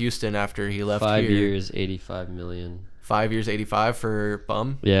years with Houston after he left 5 here. years, $85 million. 5 years, 85 for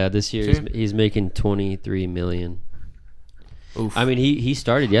Bum. Yeah, this year See? he's making $23 million. Oof. I mean, he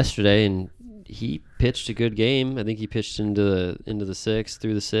started yesterday and he pitched a good game. I think he pitched into the sixth,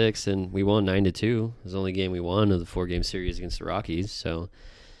 through the sixth, and we won 9-2. It was the only game we won of the 4-game series against the Rockies. So,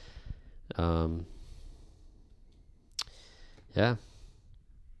 yeah.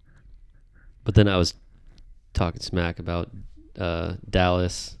 But then I was talking smack about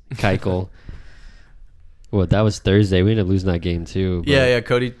Dallas, Keuchel. What, that was Thursday. We ended up losing that game too. But Yeah.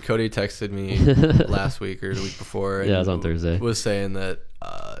 Cody texted me last week or the week before. And Yeah, it was on Thursday. Was saying that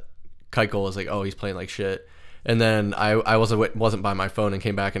Keuchel was like, oh, he's playing like shit. And then I wasn't by my phone and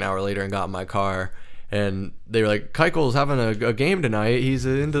came back an hour later and got in my car. And they were like, Keuchel's having a game tonight. He's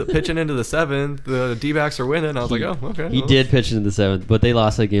pitching into the seventh. The D-backs are winning. I was like, oh, okay. He did pitch into the seventh, but they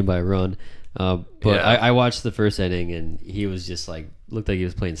lost that game by a run. But Yeah. I watched the first inning, and he was just like, looked like he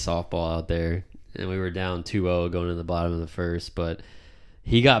was playing softball out there. And we were down 2-0 going to the bottom of the first. But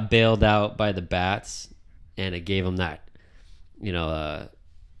he got bailed out by the bats, and it gave him that, what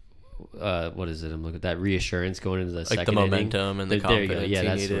is it? I'm looking at that reassurance going into the second the inning. momentum and the There you go. confidence Yeah, he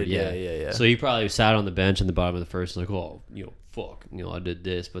that's needed. what, Yeah. So he probably sat on the bench in the bottom of the first, like, oh, fuck, I did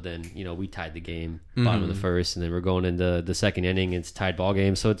this, but then we tied the game, bottom of the first, and then we're going into the second inning. It's tied ball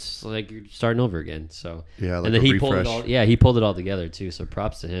game, so it's like you're starting over again. So Yeah, like and then a he pulled it refresh. all. Yeah, he pulled it all together too. So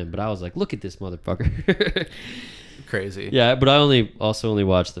props to him. But I was like, look at this motherfucker. Crazy. Yeah, but I only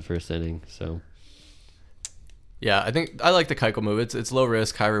watched the first inning. So Yeah, I think I like the Keuchel move. It's low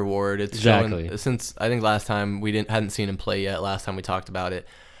risk, high reward. It's Exactly. showing, since I think last time hadn't seen him play yet. Last time we talked about it,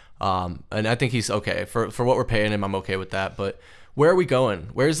 and I think he's okay for what we're paying him. I'm okay with that. But where are we going?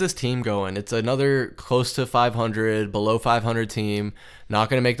 Where's this team going? It's another close to 500, below 500 team. Not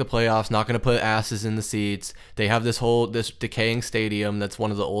going to make the playoffs. Not going to put asses in the seats. They have this decaying stadium that's one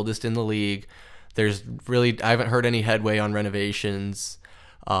of the oldest in the league. I haven't heard any headway on renovations.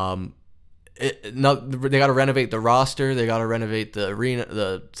 They got to renovate the roster. They got to renovate the arena,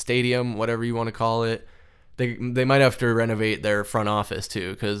 the stadium, whatever you want to call it. They might have to renovate their front office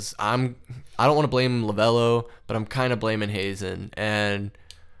too, because I don't want to blame Lovello, but I'm kind of blaming Hazen. And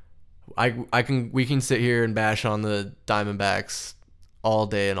we can sit here and bash on the Diamondbacks all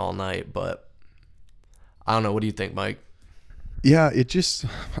day and all night, but I don't know. What do you think, Mike? Yeah, it just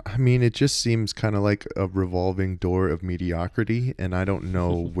seems kind of like a revolving door of mediocrity, and I don't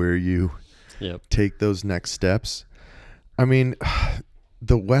know where you take those next steps. I mean,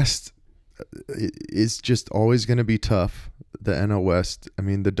 the West is just always going to be tough. The NL West. I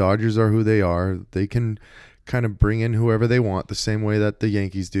mean, the Dodgers are who they are. They can kind of bring in whoever they want, the same way that the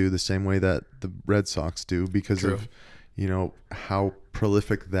Yankees do, the same way that the Red Sox do, because True. of how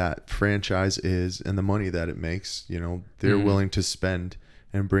prolific that franchise is and the money that it makes. They're willing to spend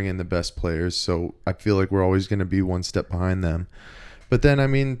and bring in the best players. So I feel like we're always going to be one step behind them. But then, I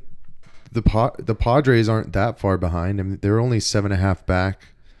mean, the Padres aren't that far behind. I mean, they're only 7.5 back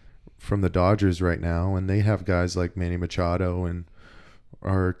from the Dodgers right now, and they have guys like Manny Machado and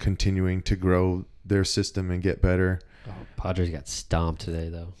are continuing to grow their system and get better. Oh, Padres got stomped today,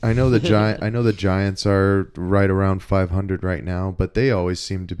 though. I know the Giants are right around 500 right now, but they always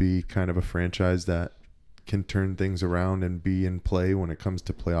seem to be kind of a franchise that can turn things around and be in play when it comes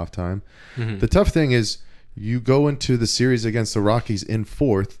to playoff time. Mm-hmm. The tough thing is you go into the series against the Rockies in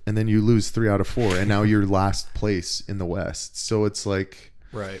fourth, and then you lose 3 out of 4, and now you're last place in the West. So it's like,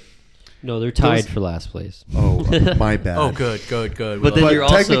 Right. No, they're tied for last place. Oh, my bad. Oh, good. But then But you're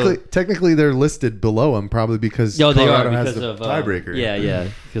also technically they're listed below him probably because no, they Colorado are has because the of tiebreaker. Yeah,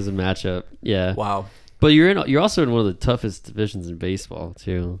 because of matchup. Yeah. Wow. But you're also in one of the toughest divisions in baseball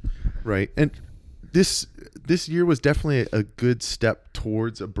too. Right. And this year was definitely a good step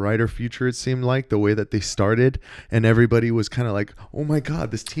towards a brighter future, it seemed like, the way that they started. And everybody was kind of like, oh, my God,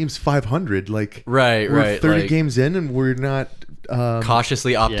 this team's 500. Like, Right. we're 30 like, games in and we're not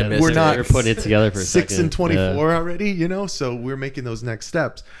cautiously optimistic. we're not We're putting it together for a 6 second. and 24 already, so we're making those next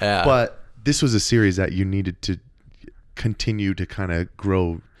steps. Yeah. But this was a series that you needed to continue to kind of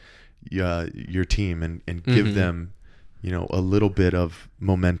grow your team and give them a little bit of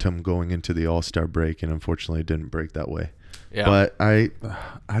momentum going into the All-Star break, and unfortunately it didn't break that way. Yeah. But I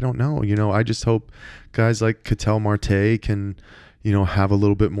don't know. I just hope guys like Ketel Marte can, have a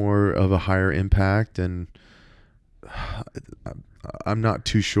little bit more of a higher impact, and I'm not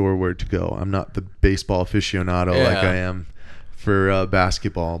too sure where to go. I'm not the baseball aficionado like I am for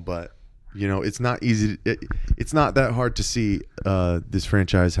basketball, but it's not easy. It's not that hard to see. This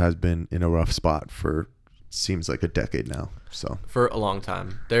franchise has been in a rough spot for seems like a decade now. So for a long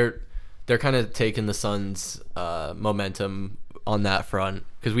time, they're kind of taking the Suns' momentum on that front,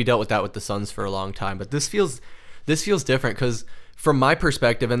 because we dealt with that with the Suns for a long time. But this feels different, because from my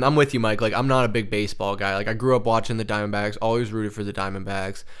perspective, and I'm with you, Mike. Like, I'm not a big baseball guy. Like, I grew up watching the Diamondbacks, always rooted for the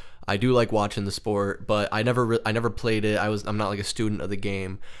Diamondbacks. I do like watching the sport, but I never played it. I'm not like a student of the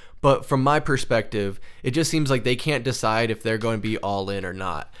game. But from my perspective, it just seems like they can't decide if they're going to be all in or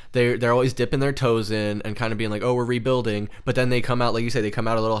not. They're always dipping their toes in and kind of being like, oh, we're rebuilding. But then they come out, like you say, they come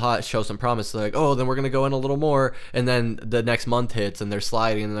out a little hot, show some promise. They're like, oh, then we're going to go in a little more. And then the next month hits and they're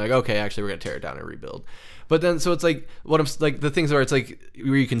sliding and they're like, okay, actually, we're going to tear it down and rebuild. But then, so it's like the things where it's like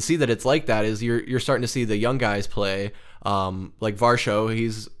where you can see that it's like that is you're starting to see the young guys play. Like Varsho,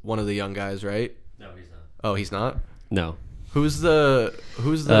 he's one of the young guys, right? No, he's not. Oh, he's not? No. Who's the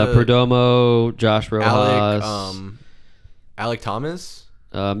Perdomo, Josh Rojas, Alec Thomas?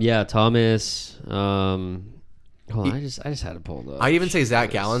 Yeah, Thomas. Hold on, I just had to pull the. I even say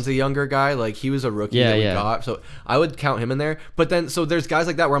Zach Gallen's a younger guy. Like, he was a rookie that we got, so I would count him in there. But then, so there's guys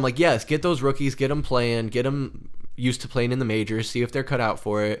like that where I'm like, yes, get those rookies, get them playing, get them used to playing in the majors, see if they're cut out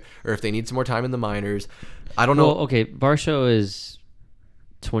for it, or if they need some more time in the minors. I don't know. Well, okay, Varsho is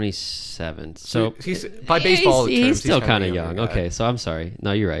 27, so he's by baseball terms, he's still kind of a young. guy. Okay, so I'm sorry.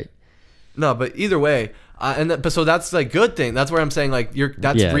 No, you're right. No, but either way, but so that's like good thing. That's where I'm saying like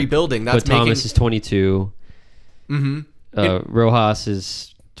that's rebuilding. That's but Thomas is 22. Mm-hmm. Rojas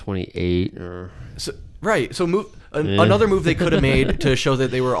is 28. So, right. So another move they could have made to show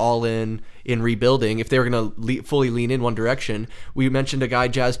that they were all in rebuilding, if they were going to fully lean in one direction. We mentioned a guy,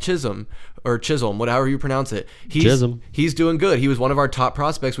 Jazz Chisholm, whatever you pronounce it. He's doing good. He was one of our top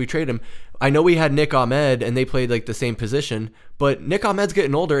prospects. We traded him. I know we had Nick Ahmed, and they played like the same position, but Nick Ahmed's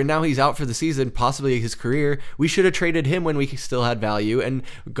getting older, and now he's out for the season, possibly his career. We should have traded him when we still had value and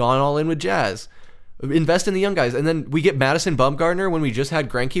gone all in with Jazz. Invest in the young guys. And then we get Madison Bumgarner when we just had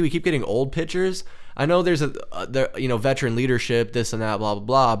Greinke. We keep getting old pitchers. I know there's veteran leadership, this and that, blah,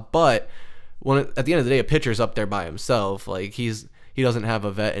 blah, blah. But at the end of the day, a pitcher's up there by himself. Like, he doesn't have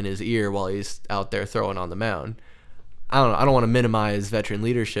a vet in his ear while he's out there throwing on the mound. I don't want to minimize veteran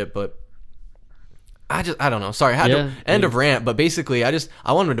leadership, but I don't know. Sorry, end of rant. But basically, I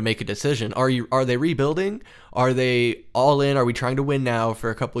wanted to make a decision. Are they rebuilding? Are they all in? Are we trying to win now for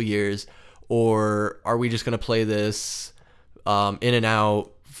a couple years? Or are we just going to play this in and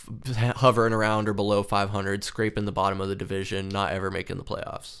out, hovering around or below 500, scraping the bottom of the division, not ever making the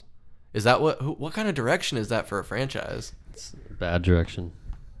playoffs? Is that what kind of direction is that for a franchise? It's a bad direction.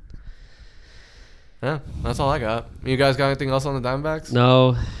 Yeah, that's all I got. You guys got anything else on the Diamondbacks?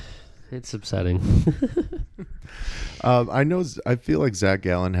 No, it's upsetting. I feel like Zach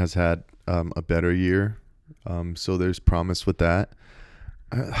Gallen has had a better year, so there's promise with that.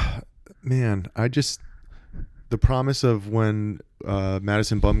 Man, the promise of when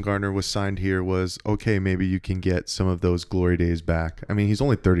Madison Bumgarner was signed here was, okay, maybe you can get some of those glory days back. I mean, he's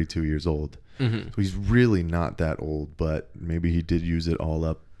only 32 years old, so he's really not that old, but maybe he did use it all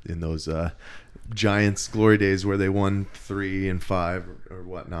up in those Giants glory days where they won 3 and 5 or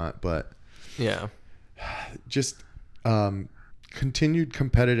whatnot. But yeah, just continued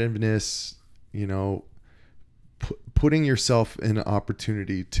competitiveness, putting yourself in an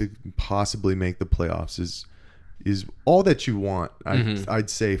opportunity to possibly make the playoffs is all that you want. I'd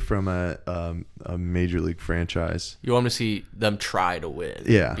say from a major league franchise. You want to see them try to win,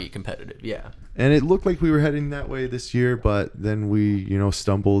 be competitive, yeah. And it looked like we were heading that way this year, but then we,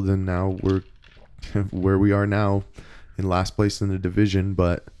 stumbled, and now we're where we are now, in last place in the division.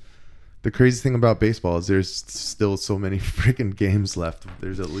 But The crazy thing about baseball is there's still so many freaking games left.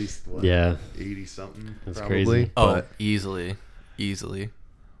 There's at least 80 something. That's probably. crazy. Oh, easily.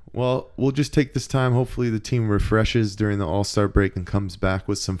 Well, we'll just take this time. Hopefully the team refreshes during the All-Star break and comes back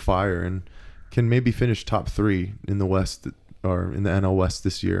with some fire and can maybe finish top 3 in the West or in the NL West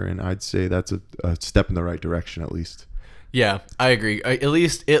this year. And I'd say that's a step in the right direction at least. Yeah, I agree. At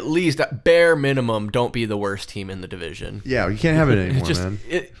least at bare minimum, don't be the worst team in the division. Yeah, you can't have it anymore, Just man.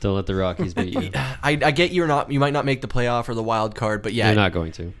 Don't let the Rockies beat you. I get you might not make the playoff or the wild card, but yeah, They're not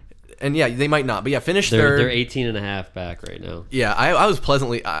going to. and yeah, they might not. But yeah, finish They're third. 18 and a half back right now. Yeah, I was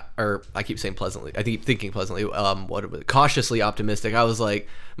pleasantly, or I keep saying pleasantly. I keep thinking pleasantly. Cautiously optimistic. I was like,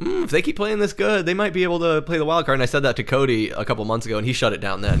 if they keep playing this good, they might be able to play the wild card. And I said that to Cody a couple months ago, and he shut it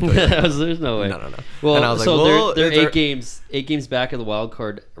down then. There's no way. No. Well, and I was so like, well, they're 8 games back of the wild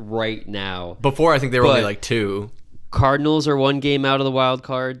card right now. Before I think they were only But- like 2. Cardinals are 1 game out of the wild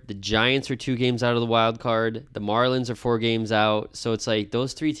card. The Giants are 2 games out of the wild card. The Marlins are 4 games out. So it's like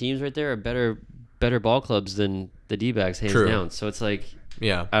those 3 teams right there are better ball clubs than the D-backs, hands True. down. So it's like,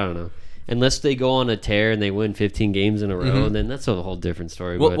 Yeah. I don't know. Unless they go on a tear and they win 15 games in a row, then that's a whole different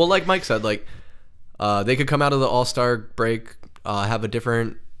story. Well, but well, like Mike said, like they could come out of the All-Star break, have a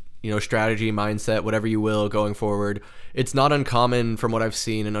different, strategy, mindset, whatever you will, going forward. It's not uncommon from what I've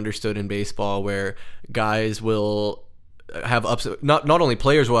seen and understood in baseball where guys will have ups. Not only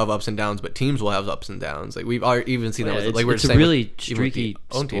players will have ups and downs, but teams will have ups and downs. Like we've even seen that. With, like we're it's a saying really with, even with the streaky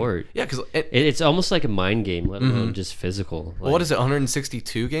own team. sport. Yeah, because It's almost like a mind game, let alone just physical. Like, what is it?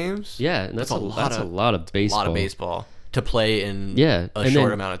 162 games? Yeah, and that's a lot of baseball. A lot of baseball to play in Yeah, a and short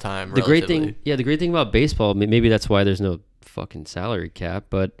then amount of time. The great relatively. thing, the great thing about baseball, maybe that's why there's no fucking salary cap,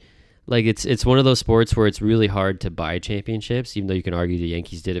 but like it's one of those sports where it's really hard to buy championships, even though you can argue the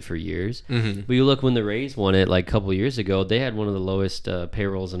Yankees did it for years. Mm-hmm. But you look when the Rays won it like a couple years ago, they had one of the lowest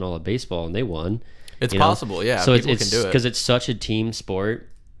payrolls in all of baseball, and they won. It's possible, yeah. So people it's can do it because it's such a team sport,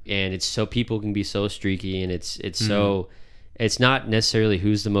 and it's so people can be so streaky, and it's so it's not necessarily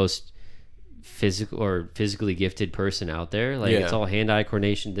who's the most physical or physically gifted person out there. Like it's all hand-eye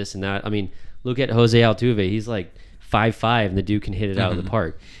coordination, this and that. I mean, look at Jose Altuve. He's like 5'5", and the dude can hit it out of the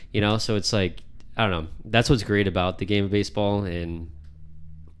park. So it's like, I don't know. That's what's great about the game of baseball, and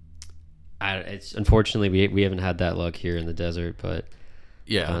it's unfortunately we haven't had that luck here in the desert, but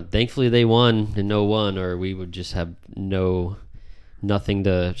thankfully they won and no one, or we would just have nothing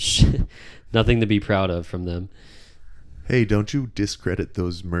to be proud of from them. Hey, don't you discredit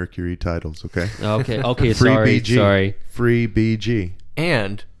those Mercury titles, okay? Okay, Free sorry, BG. sorry. Free BG.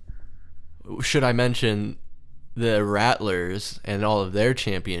 And should I mention the Rattlers and all of their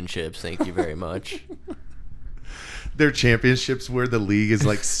championships? Thank you very much. Their championships where the league is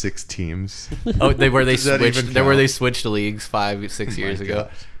like 6 teams. Oh, they Does that even switched. They where count? they switched leagues 5-6 years ago.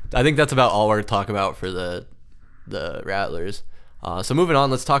 I think that's about all we're talk about for the Rattlers. So moving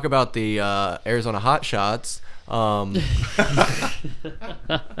on, let's talk about the Arizona Hotshots.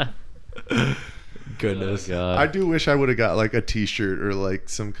 Goodness. Oh, God. I do wish I would have got like a T-shirt or like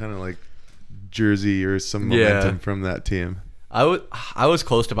some kind of like jersey or some momentum from that team. I was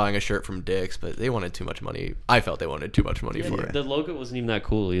close to buying a shirt from Dick's, but they wanted too much money. I felt they wanted too much money for it. The logo wasn't even that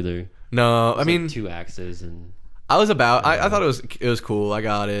cool either. No, I It's mean, like 2 axes and I was about. I thought it was cool. I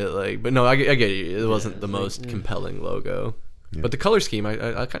got it. Like, but no, I get you. It wasn't the most compelling logo. Yeah. But the color scheme, I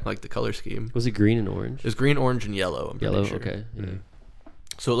kind of like the color scheme. was it green and orange? It was green, orange, and yellow. I'm pretty Yellow, sure. okay. Yeah.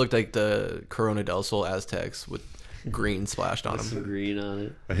 So it looked like the Corona del Sol Aztecs with green splashed on Some them. green on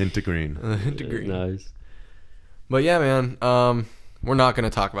it. A hint of green. A hint of green. Nice. But yeah, man. We're not going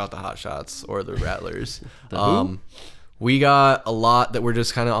to talk about the Hotshots or the Rattlers. Who? We got a lot that we're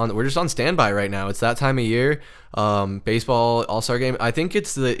just kind of on. We're just on standby right now. It's that time of year. Baseball All-Star game. I think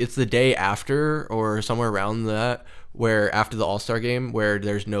it's the day after or somewhere around that, where after the All-Star game, where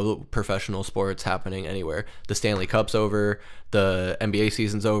there's no professional sports happening anywhere. The Stanley Cup's over, the NBA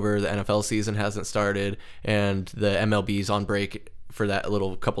season's over, the NFL season hasn't started, and the MLB's on break for that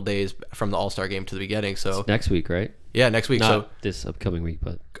little couple days from the All-Star game to the beginning. So Next week, right? yeah, next week. Not this upcoming week,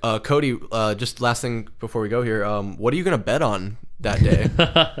 but So Cody, just last thing before we go here, what are you gonna bet on that day?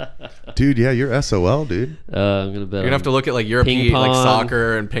 Dude, yeah, you're SOL, dude. I'm gonna bet. You're gonna have to look at like European, Ping like pong,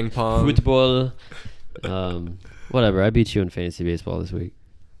 soccer and ping pong. football. Whatever. I beat you in fantasy baseball this week.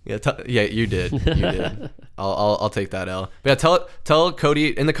 Yeah, yeah, you did. You did. I'll take that L. But yeah, tell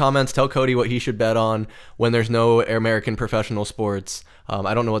Cody in the comments. Tell Cody what he should bet on when there's no American professional sports.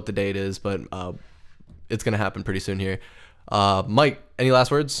 I don't know what the date is, but it's gonna happen pretty soon here. Mike, any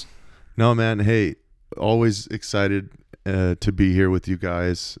last words? No, man. Hey, always excited to be here with you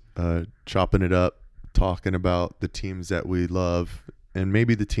guys, chopping it up, talking about the teams that we love and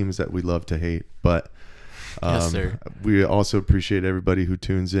maybe the teams that we love to hate. But Yes, sir. we also appreciate everybody who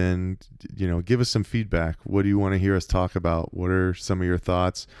tunes in. Give us some feedback. What do you want to hear us talk about? What are some of your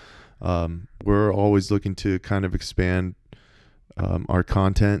thoughts? We're always looking to kind of expand our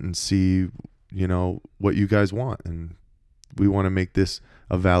content and see, what you guys want. And we want to make this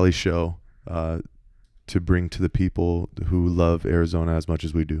a Valley show to bring to the people who love Arizona as much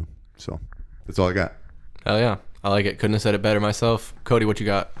as we do. So that's all I got. Oh, yeah. I like it. Couldn't have said it better myself. Cody, what you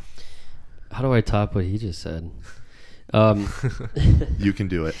got? How do I top what he just said? You can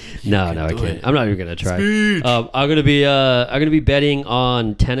do it. No, I can't. it. I'm not even gonna try. Speech. I'm gonna be betting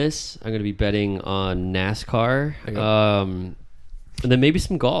on tennis. I'm gonna be betting on NASCAR. Okay. And then maybe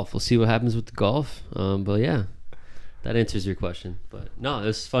some golf. We'll see what happens with the golf. But yeah, that answers your question. But no, it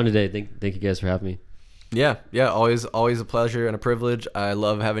was fun today. Thank you guys for having me. Yeah. Always a pleasure and a privilege. I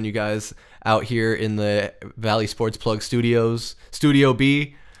love having you guys out here in the Valley Sports Plug Studios, Studio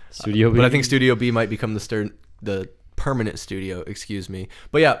B. Studio B. But I think Studio B might become the permanent studio, excuse me.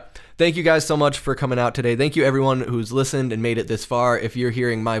 But yeah, thank you guys so much for coming out today. Thank you everyone who's listened and made it this far. If you're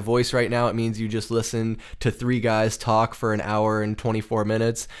hearing my voice right now, it means you just listened to three guys talk for an hour and 24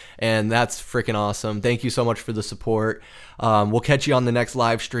 minutes, and that's freaking awesome. Thank you so much for the support. We'll catch you on the next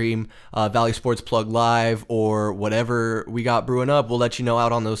live stream, Valley Sports Plug Live, or whatever we got brewing up. We'll let you know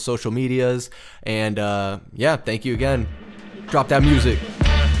out on those social medias. And yeah, thank you again. Drop that music.